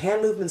 such as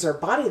hand movements or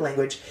body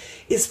language,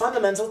 is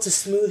fundamental to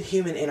smooth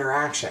human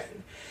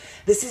interaction.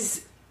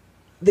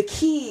 The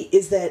key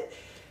is that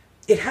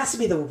it has to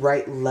be the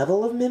right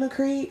level of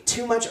mimicry,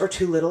 too much or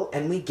too little,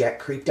 and we get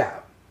creeped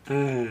out.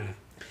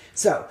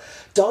 So,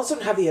 dolls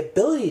don't have the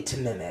ability to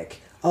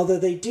mimic, although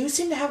they do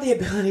seem to have the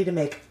ability to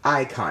make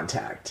eye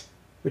contact,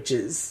 which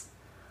is...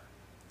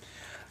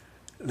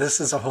 This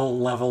is a whole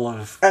level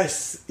of...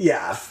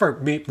 yeah. For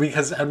me,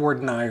 because Edward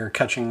and I are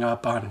catching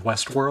up on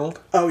Westworld.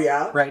 Oh,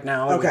 yeah? Right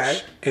now,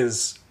 which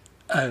is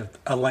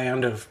a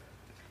land of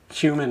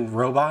human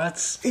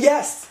robots.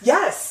 Yes!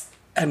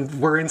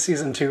 And we're in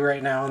season 2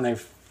 right now, and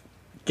they've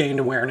gained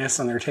awareness,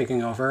 and they're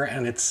taking over,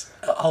 and it's...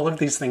 All of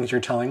these things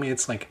you're telling me,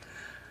 it's like...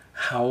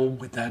 How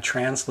would that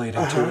translate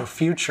into a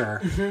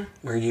future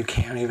where you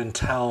can't even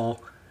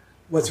tell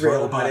what's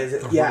real and what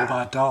isn't? The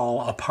robot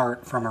doll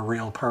apart from a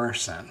real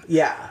person?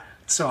 Yeah.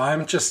 So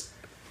I'm just...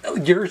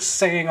 You're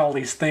saying all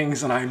these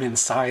things and I'm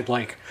inside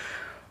like,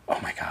 oh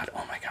my god,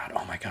 oh my god,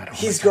 oh my god, oh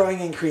He's my god. growing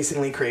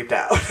increasingly creeped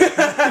out.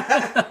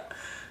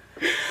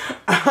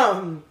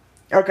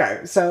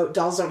 Okay, so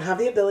dolls don't have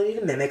the ability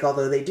to mimic,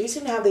 although they do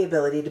seem to have the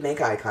ability to make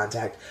eye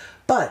contact.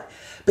 But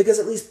because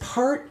at least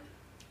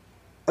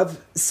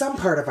some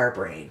part of our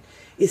brain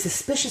is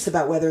suspicious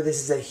about whether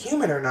this is a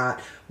human or not,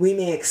 we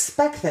may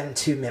expect them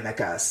to mimic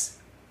us,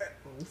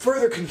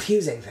 further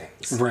confusing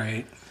things.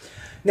 Right.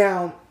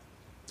 Now,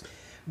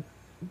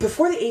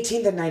 before the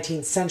 18th and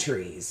 19th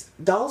centuries,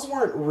 dolls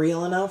weren't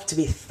real enough to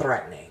be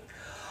threatening.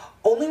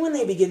 Only when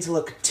they begin to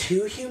look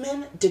too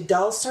human did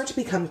dolls start to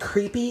become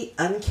creepy,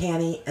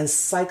 uncanny, and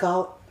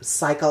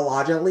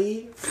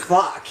psychologically...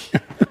 Fuck!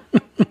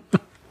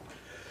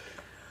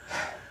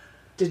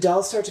 Did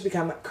dolls start to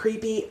become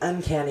creepy,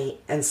 uncanny,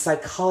 and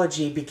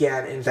psychology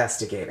began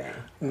investigating?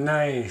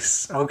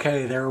 Nice.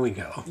 Okay, there we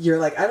go. You're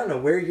like, I don't know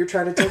where you're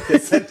trying to take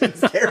this sentence,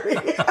 Gary.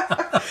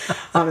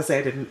 Honestly,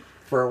 I didn't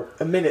for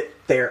a minute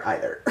there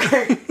either.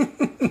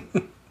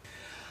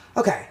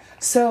 Okay,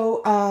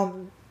 so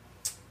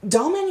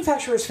doll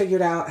manufacturers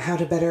figured out how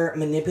to better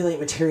manipulate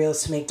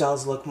materials to make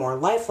dolls look more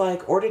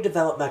lifelike or to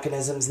develop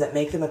mechanisms that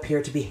make them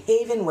appear to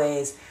behave in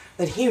ways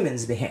that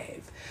humans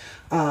behave.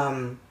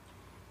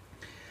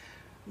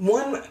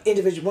 One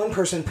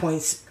person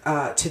points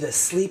to the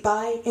sleep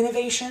eye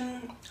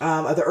innovation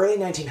of the early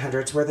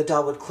 1900s, where the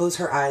doll would close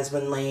her eyes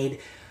when laid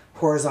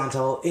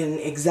horizontal in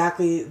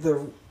exactly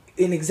the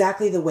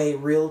way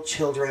real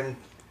children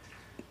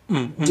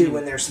do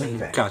when they're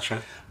sleeping.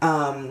 Gotcha.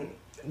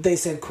 They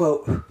said,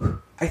 quote,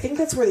 "I think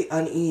that's where the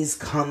unease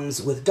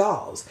comes with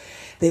dolls.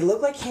 They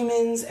look like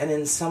humans and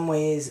in some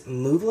ways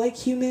move like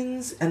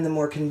humans, and the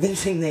more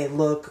convincing they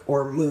look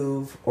or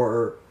move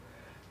or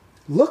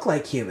look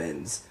like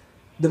humans,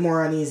 the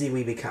more uneasy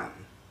we become."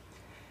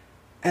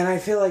 And I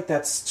feel like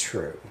that's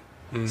true.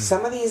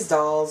 Some of these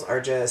dolls are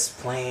just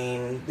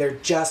plain, they're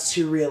just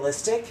too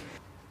realistic,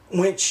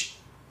 which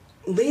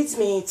leads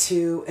me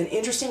to an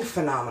interesting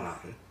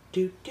phenomenon.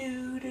 Sorry.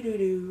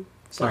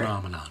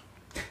 Phenomenon.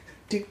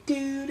 The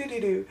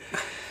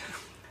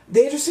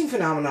interesting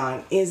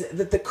phenomenon is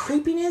that the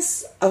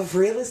creepiness of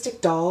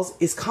realistic dolls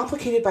is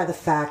complicated by the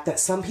fact that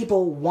some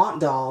people want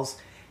dolls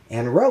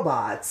and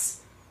robots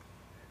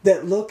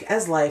that look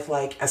as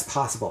lifelike as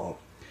possible.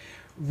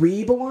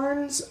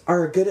 Reborns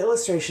are a good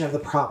illustration of the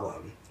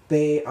problem.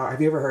 They are,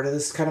 have you ever heard of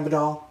this kind of a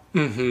doll?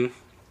 Mm-hmm.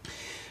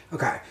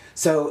 Okay,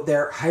 so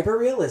they're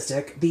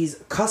hyper-realistic. These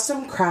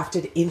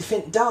custom-crafted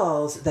infant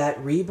dolls that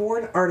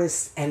reborn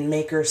artists and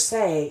makers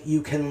say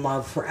you can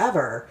love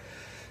forever.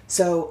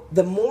 So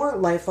the more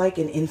lifelike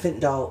an infant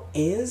doll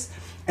is,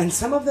 and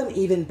some of them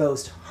even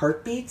boast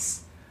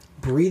heartbeats,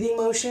 breathing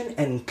motion,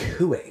 and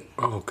cooing.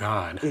 Oh,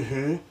 God.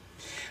 Mm-hmm.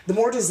 The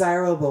more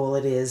desirable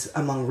it is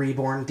among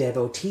reborn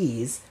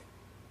devotees.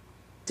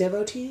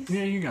 Devotees?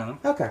 Yeah, you got them.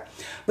 Okay.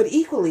 But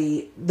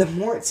equally, the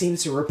more it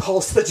seems to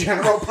repulse the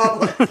general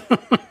public.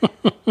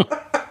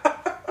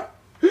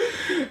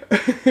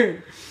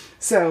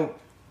 So,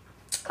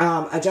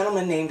 a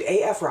gentleman named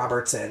A.F.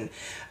 Robertson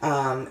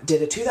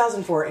did a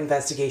 2004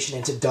 investigation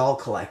into doll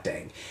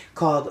collecting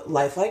called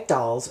Lifelike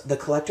Dolls, the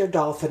Collector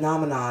Doll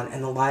Phenomenon,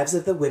 and the Lives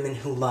of the Women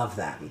Who Love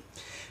Them.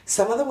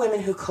 Some of the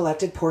women who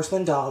collected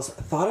porcelain dolls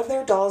thought of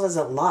their dolls as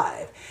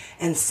alive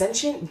and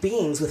sentient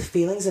beings with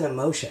feelings and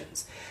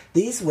emotions.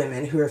 These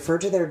women, who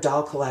referred to their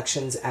doll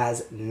collections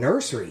as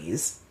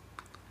nurseries,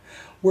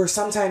 were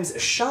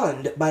sometimes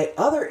shunned by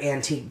other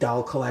antique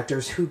doll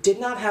collectors who did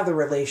not have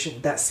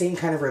that same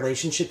kind of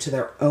relationship to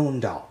their own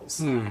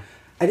dolls. I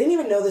didn't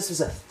even know this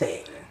was a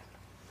thing.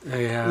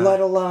 Yeah. Let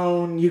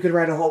alone you could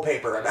write a whole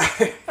paper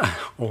about it.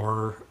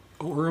 Or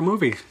a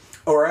movie.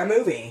 Or a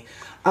movie.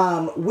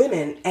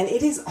 Women, and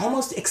it is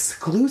almost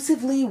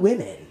exclusively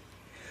women,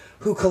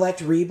 who collect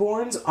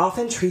reborns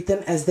often treat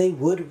them as they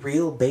would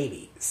real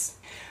babies.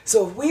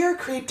 So if we are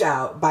creeped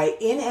out by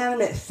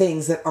inanimate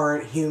things that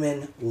aren't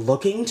human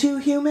looking too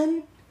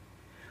human,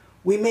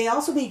 we may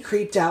also be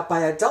creeped out by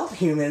adult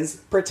humans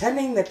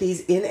pretending that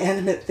these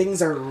inanimate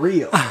things are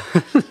real.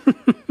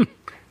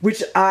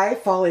 Which I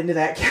fall into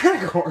that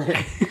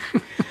category.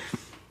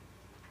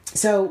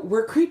 So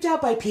we're creeped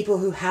out by people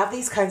who have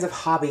these kinds of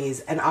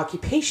hobbies and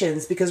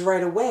occupations because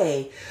right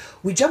away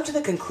we jump to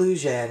the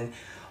conclusion,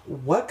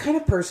 what kind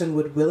of person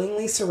would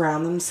willingly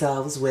surround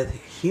themselves with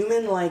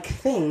human-like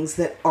things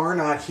that are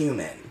not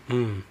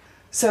human?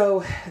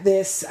 So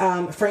this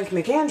Frank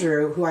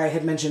McAndrew, who I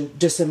had mentioned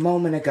just a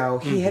moment ago,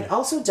 he had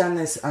also done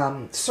this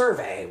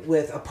survey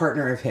with a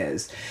partner of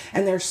his.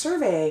 And their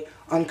survey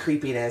on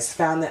creepiness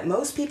found that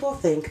most people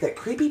think that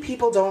creepy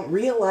people don't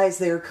realize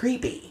they're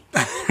creepy.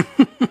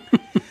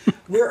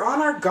 We're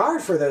on our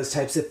guard for those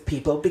types of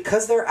people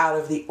because they're out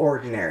of the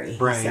ordinary,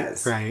 he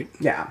says. Right.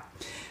 Yeah.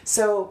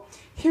 So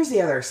here's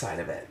the other side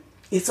of it.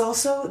 It's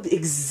also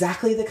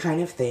exactly the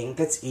kind of thing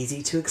that's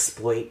easy to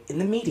exploit in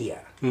the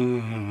media.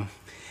 Mm-hmm.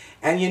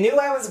 And you knew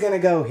I was going to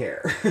go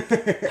here.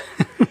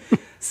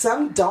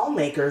 Some doll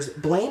makers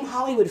blame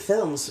Hollywood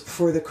films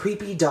for the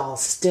creepy doll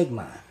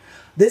stigma.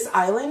 This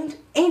island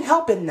ain't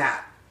helping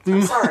that.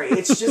 I'm sorry,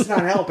 it's just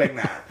not helping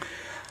that.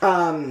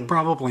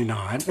 Probably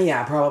not.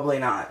 Yeah, probably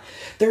not.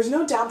 There's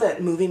no doubt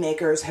that movie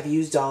makers have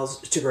used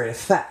dolls to great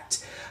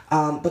effect.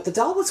 But the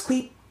doll was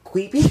creepy.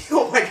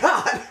 Oh my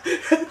god.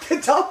 The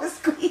doll was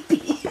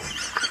creepy.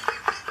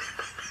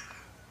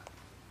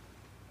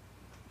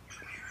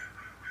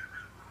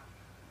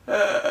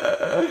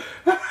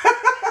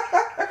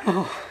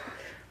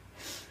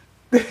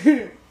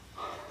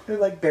 They're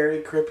like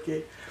Barry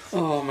Kripke.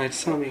 Oh, my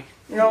tummy.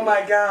 Oh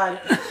my god.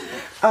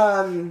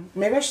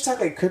 Maybe I should talk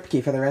like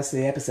Kripke for the rest of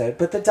the episode.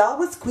 But the doll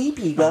was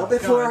creepy well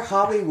before God.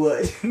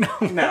 Hollywood.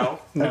 No.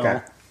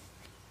 Okay.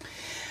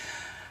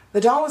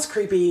 The doll was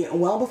creepy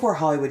well before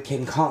Hollywood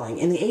came calling.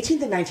 In the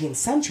 18th and 19th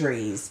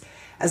centuries,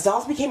 as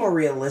dolls became more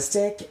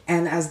realistic,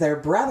 and as their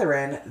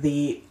brethren,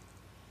 the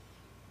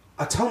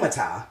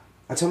automata?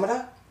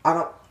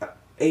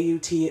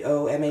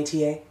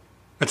 A-U-T-O-M-A-T-A?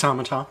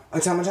 Automata.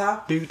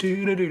 Automata?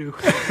 Do.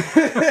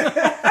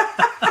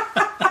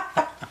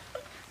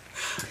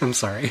 I'm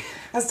sorry.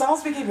 As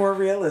dolls became more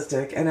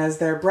realistic, and as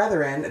their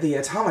brethren, the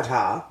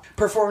automata,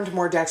 performed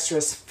more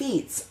dexterous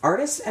feats,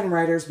 artists and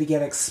writers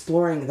began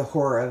exploring the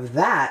horror of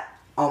that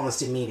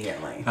almost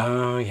immediately.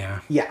 Oh, yeah.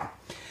 Yeah.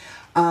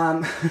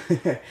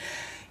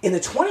 In the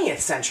 20th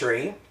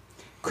century,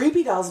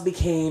 creepy dolls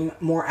became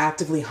more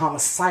actively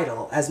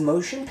homicidal as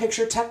motion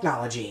picture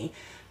technology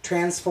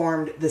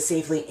transformed the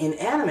safely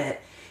inanimate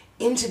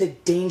into the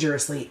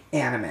dangerously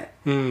animate.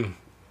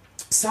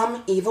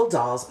 Some evil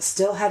dolls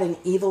still had an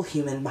evil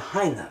human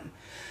behind them.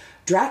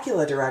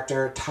 Dracula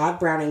director Todd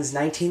Browning's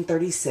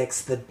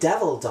 1936 The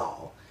Devil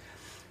Doll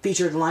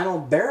featured Lionel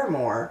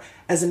Barrymore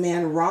as a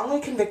man wrongly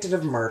convicted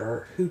of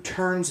murder who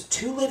turns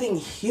two living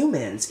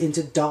humans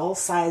into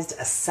doll-sized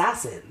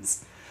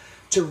assassins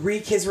to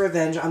wreak his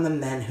revenge on the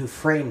men who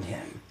framed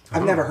him.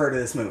 I've never heard of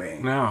this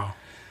movie. No.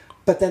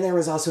 But then there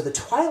was also the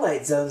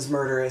Twilight Zone's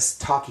murderess,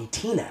 Talkie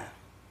Tina.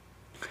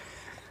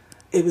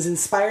 It was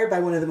inspired by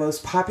one of the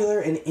most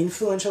popular and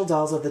influential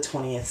dolls of the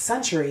 20th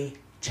century,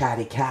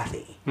 Chatty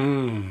Cathy.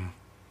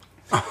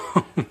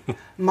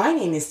 My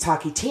name is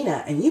Talkie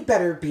Tina, and you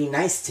better be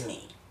nice to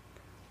me.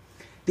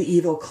 The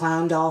evil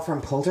clown doll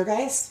from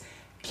Poltergeist,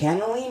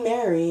 cannily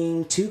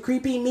marrying two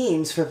creepy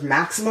memes for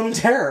maximum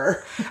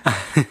terror.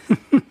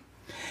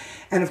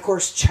 And of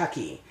course,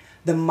 Chucky,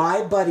 the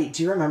My Buddy.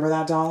 Do you remember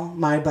that doll?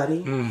 My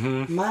Buddy?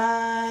 Mm-hmm.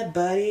 My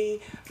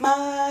buddy,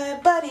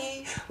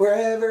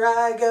 wherever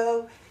I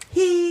go,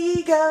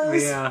 he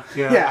goes. Yeah.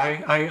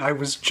 I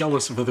was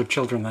jealous of other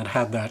children that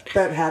had that.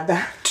 That had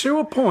that? To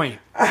a point.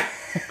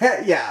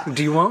 Yeah.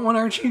 Do you want one,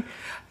 Archie?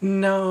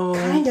 No.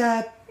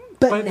 Kinda,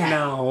 but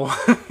no.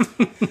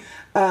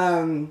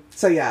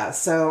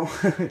 So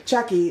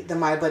Chucky, the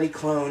My Buddy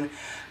clone,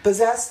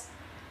 possessed...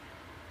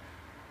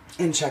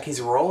 And Chucky's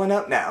rolling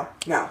up now.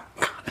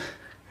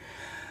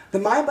 The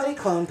My Buddy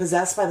clone,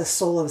 possessed by the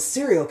soul of a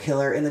serial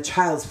killer in the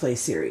Child's Play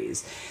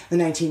series. The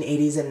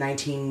 1980s and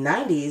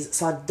 1990s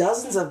saw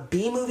dozens of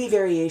B-movie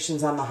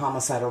variations on the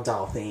homicidal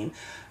doll theme.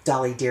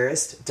 Dolly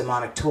Dearest,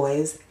 Demonic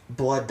Toys,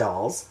 Blood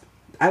Dolls.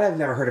 I've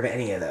never heard of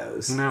any of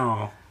those.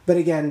 No. But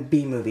again,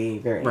 B-movie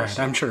variations. Right,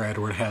 I'm sure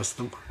Edward has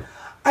them.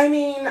 I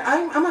mean,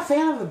 I'm a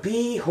fan of a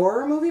B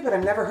horror movie, but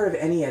I've never heard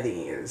of any of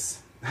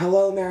these.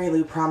 Hello, Mary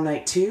Lou Prom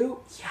Night 2?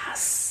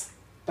 Yes.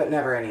 But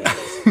never any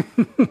of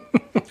these.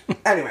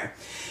 Anyway,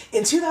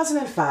 in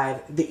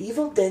 2005, the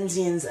evil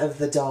denizens of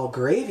the doll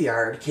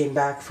graveyard came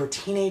back for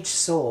teenage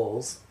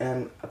souls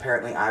and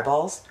apparently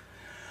eyeballs.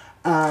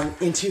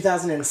 In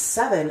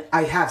 2007,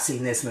 I have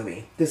seen this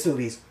movie. This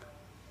movie's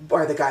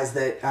are the guys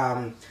that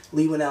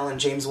Lee Winnell and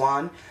James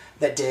Wan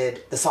that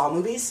did the Saw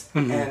movies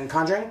and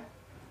Conjuring.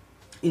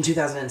 In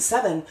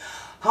 2007,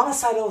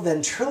 homicidal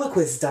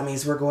ventriloquist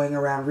dummies were going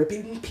around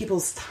ripping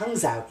people's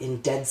tongues out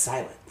in dead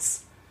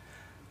silence.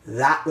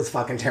 That was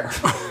fucking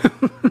terrifying.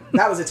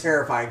 That was a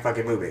terrifying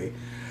fucking movie.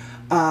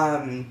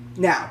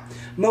 Now,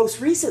 most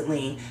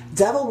recently,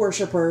 devil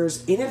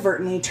worshippers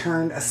inadvertently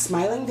turned a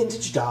smiling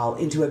vintage doll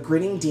into a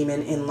grinning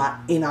demon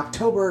in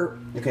October...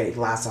 Okay,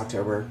 last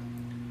October.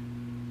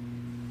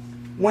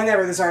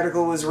 Whenever this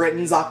article was written,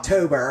 is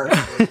October.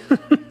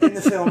 In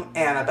the film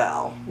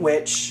Annabelle,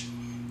 which...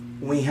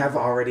 we have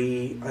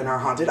already, in our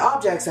Haunted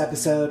Objects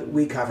episode,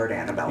 we covered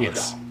Annabelle the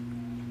Yes.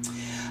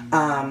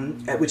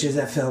 doll, which is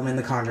a film in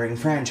the Conjuring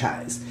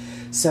franchise.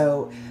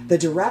 So the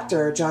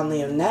director, John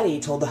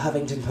Leonetti, told the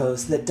Huffington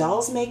Post that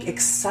dolls make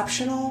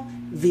exceptional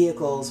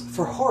vehicles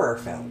for horror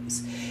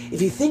films.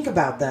 If you think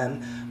about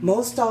them,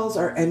 most dolls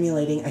are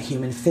emulating a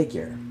human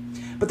figure.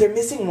 But they're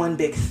missing one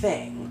big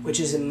thing, which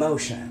is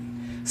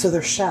emotion. So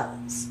they're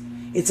shells.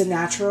 It's a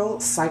natural,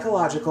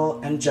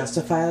 psychological, and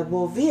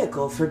justifiable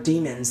vehicle for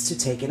demons to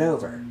take it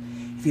over.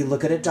 If you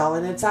look at a doll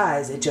in its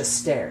eyes, it just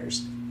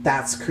stares.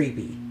 That's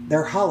creepy.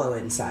 They're hollow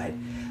inside.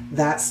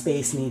 That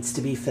space needs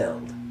to be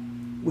filled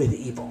with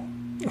evil.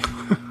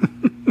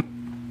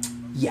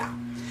 Yeah.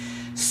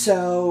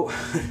 So,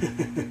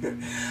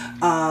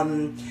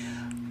 when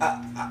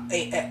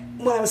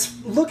I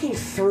was looking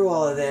through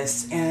all of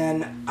this,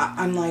 and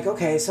I'm like,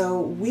 okay,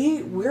 so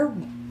we're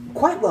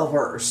quite well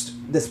versed,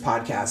 this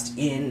podcast,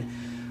 in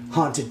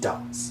haunted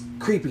dolls,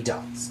 creepy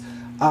dolls.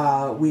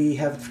 We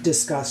have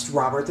discussed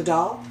Robert the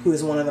doll, who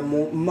is one of the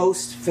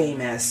most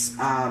famous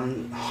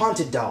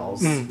haunted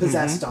dolls,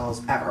 possessed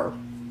dolls ever.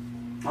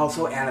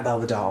 Also Annabelle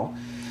the doll.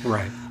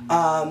 Right.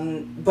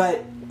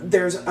 But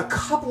there's a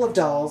couple of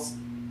dolls.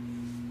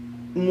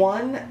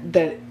 One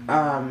that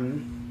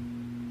I'm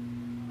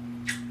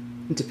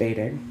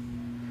debating.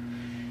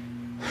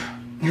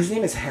 His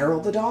name is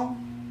Harold the doll,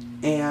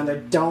 and I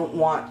don't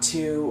want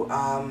to.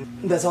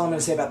 That's all I'm going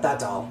to say about that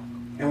doll.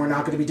 And we're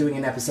not going to be doing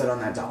an episode on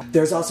that doll.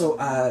 There's also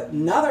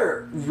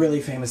another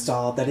really famous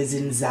doll that is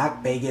in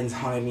Zach Bagans'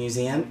 Haunted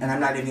Museum, and I'm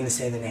not even going to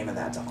say the name of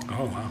that doll.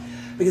 Oh, wow.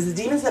 Because the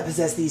demons that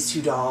possess these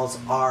two dolls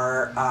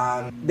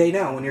are, they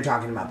know when you're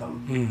talking about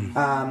them.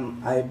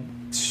 I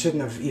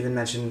shouldn't have even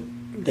mentioned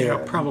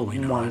probably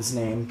not. one's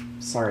name.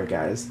 Sorry,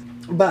 guys.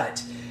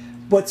 But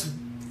what's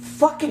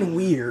fucking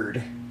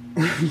weird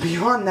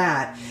beyond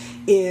that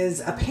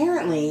is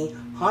apparently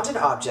haunted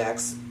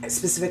objects,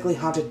 specifically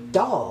haunted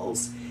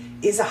dolls,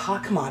 is a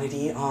hot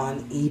commodity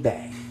on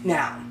eBay.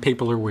 Now,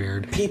 People are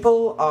weird.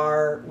 people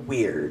are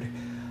weird.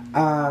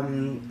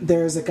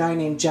 There's a guy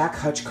named Jack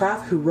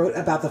Hutchcraft who wrote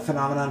about the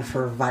phenomenon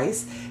for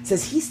Vice.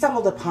 Says he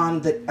stumbled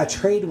upon a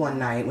trade one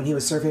night when he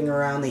was surfing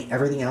around the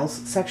everything else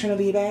section of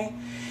eBay.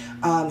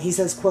 He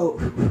says,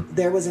 quote,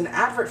 "There was an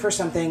advert for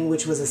something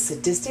which was a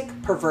sadistic,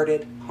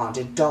 perverted,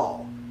 haunted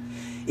doll.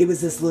 It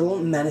was this little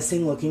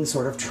menacing looking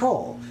sort of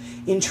troll.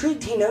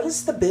 Intrigued, he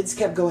noticed the bids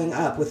kept going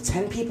up with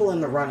 10 people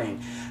in the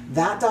running.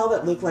 That doll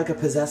that looked like a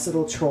possessed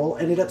little troll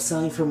ended up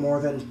selling for more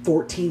than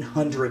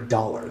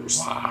 $1,400.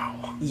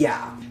 Wow.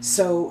 Yeah.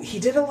 So he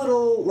did a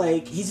little, he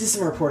did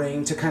some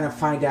reporting to kind of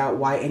find out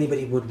why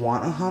anybody would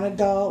want a haunted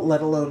doll,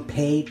 let alone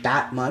pay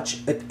that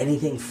much, if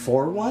anything,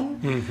 for one.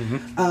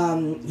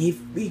 He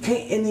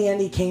in the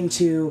end, he came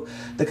to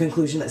the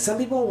conclusion that some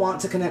people want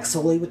to connect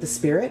solely with the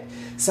spirit.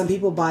 Some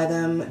people buy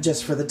them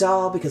just for the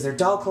doll because they're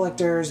doll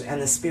collectors,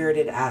 and the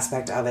spirited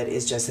aspect of it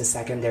is just a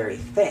secondary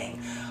thing.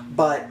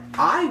 But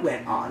I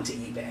went on to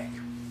eBay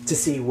to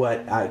see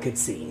what I could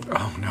see.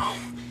 Oh, no.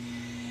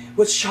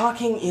 What's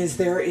shocking is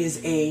there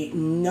is a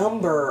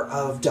number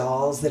of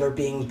dolls that are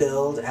being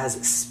billed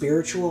as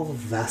spiritual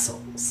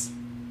vessels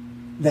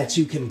that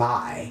you can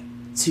buy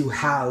to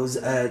house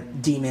a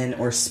demon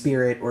or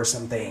spirit or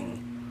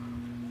something,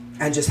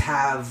 and just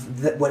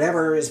have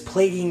whatever is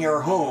plaguing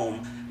your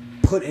home,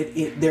 put it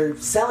in. They're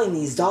selling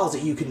these dolls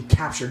that you can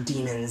capture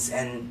demons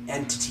and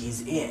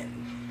entities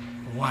in.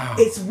 Wow.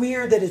 It's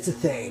weird that it's a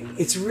thing.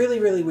 It's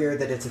really, really weird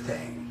that it's a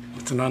thing.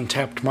 It's an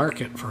untapped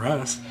market for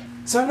us.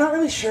 So I'm not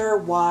really sure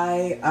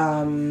why.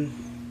 I'm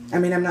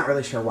not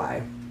really sure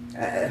why.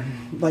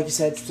 Like you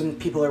said, some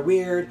people are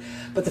weird,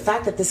 but the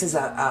fact that this is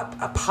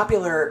a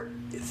popular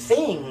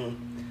thing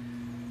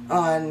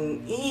on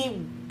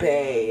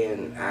eBay,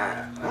 and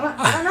I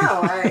don't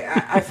know.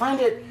 I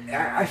find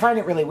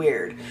it really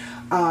weird.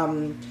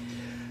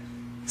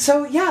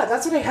 So yeah,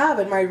 that's what I have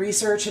in my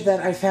research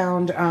that I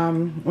found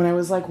when I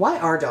was like, why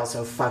are dolls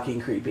so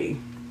fucking creepy?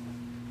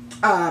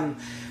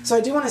 So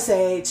I do want to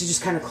say, to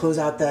just kind of close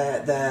out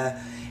the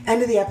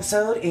end of the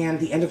episode and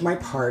the end of my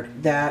part,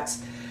 that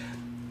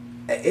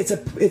it's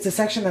a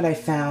section that I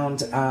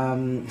found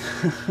on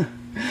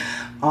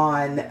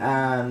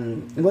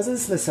it wasn't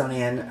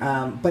Smithsonian,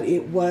 but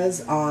it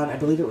was on, I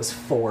believe it was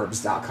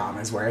Forbes.com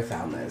is where I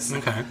found this.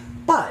 Okay.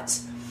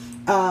 But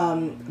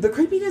the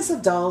creepiness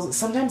of dolls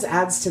sometimes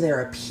adds to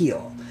their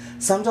appeal.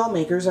 Some doll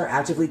makers are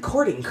actively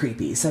courting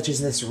creepy, such as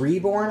this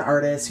reborn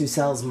artist who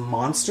sells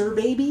monster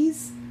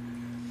babies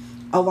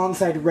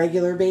alongside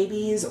regular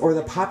babies, or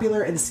the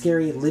popular and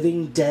scary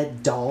Living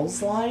Dead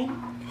Dolls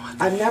line.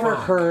 I've never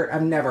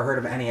heard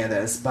of any of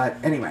this, but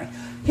anyway,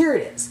 here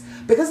it is.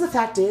 Because the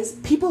fact is,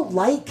 people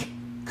like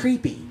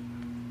creepy.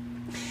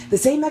 The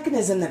same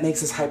mechanism that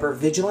makes us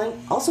hyper-vigilant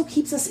also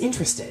keeps us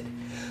interested.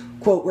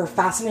 Quote, "We're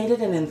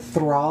fascinated and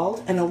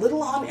enthralled and a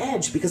little on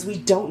edge because we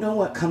don't know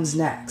what comes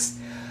next,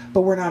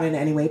 but we're not in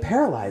any way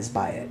paralyzed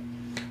by it.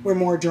 We're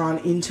more drawn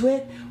into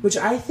it, which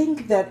I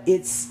think that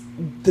it's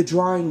the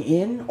drawing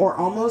in, or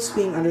almost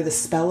being under the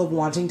spell of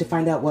wanting to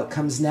find out what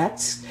comes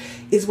next,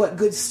 is what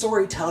good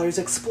storytellers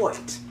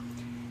exploit.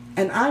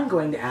 And I'm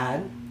going to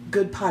add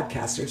good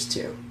podcasters,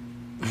 too.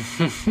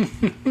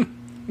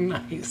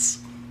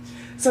 Nice.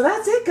 So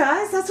that's it,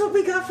 guys. That's what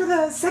we got for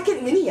the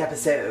second mini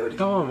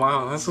episode. Oh,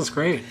 wow. This is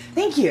great.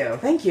 Thank you.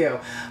 Thank you.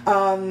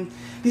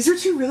 These are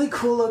two really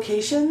cool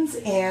locations,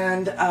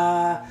 and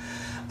I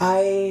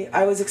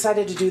was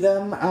excited to do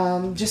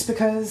them just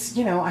because,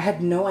 you know, I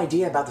had no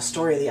idea about the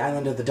story of the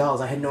Island of the Dolls.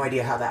 I had no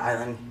idea how that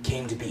island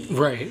came to be.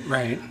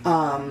 Right.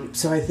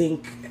 So I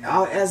think,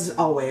 as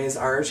always,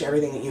 Arch,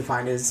 everything that you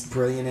find is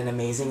brilliant and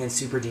amazing and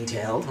super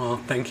detailed. Well,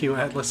 thank you,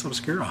 Atlas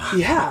Obscura.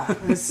 Yeah,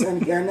 it's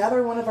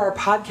another one of our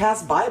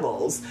podcast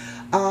Bibles.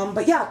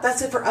 But yeah,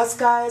 that's it for us,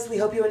 guys. We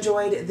hope you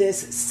enjoyed this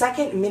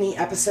second mini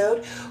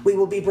episode. We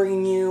will be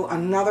bringing you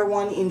another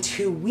one in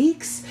 2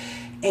 weeks.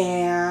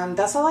 And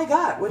that's all I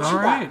got. What you got? All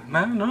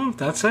right. No,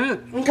 that's it.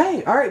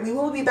 Okay. All right. We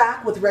will be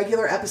back with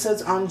regular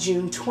episodes on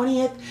June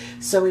 20th.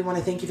 So we want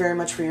to thank you very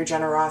much for your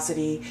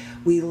generosity.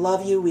 We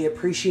love you. We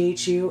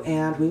appreciate you.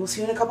 And we will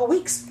see you in a couple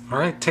weeks. All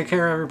right. Take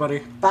care, everybody.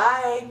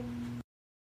 Bye.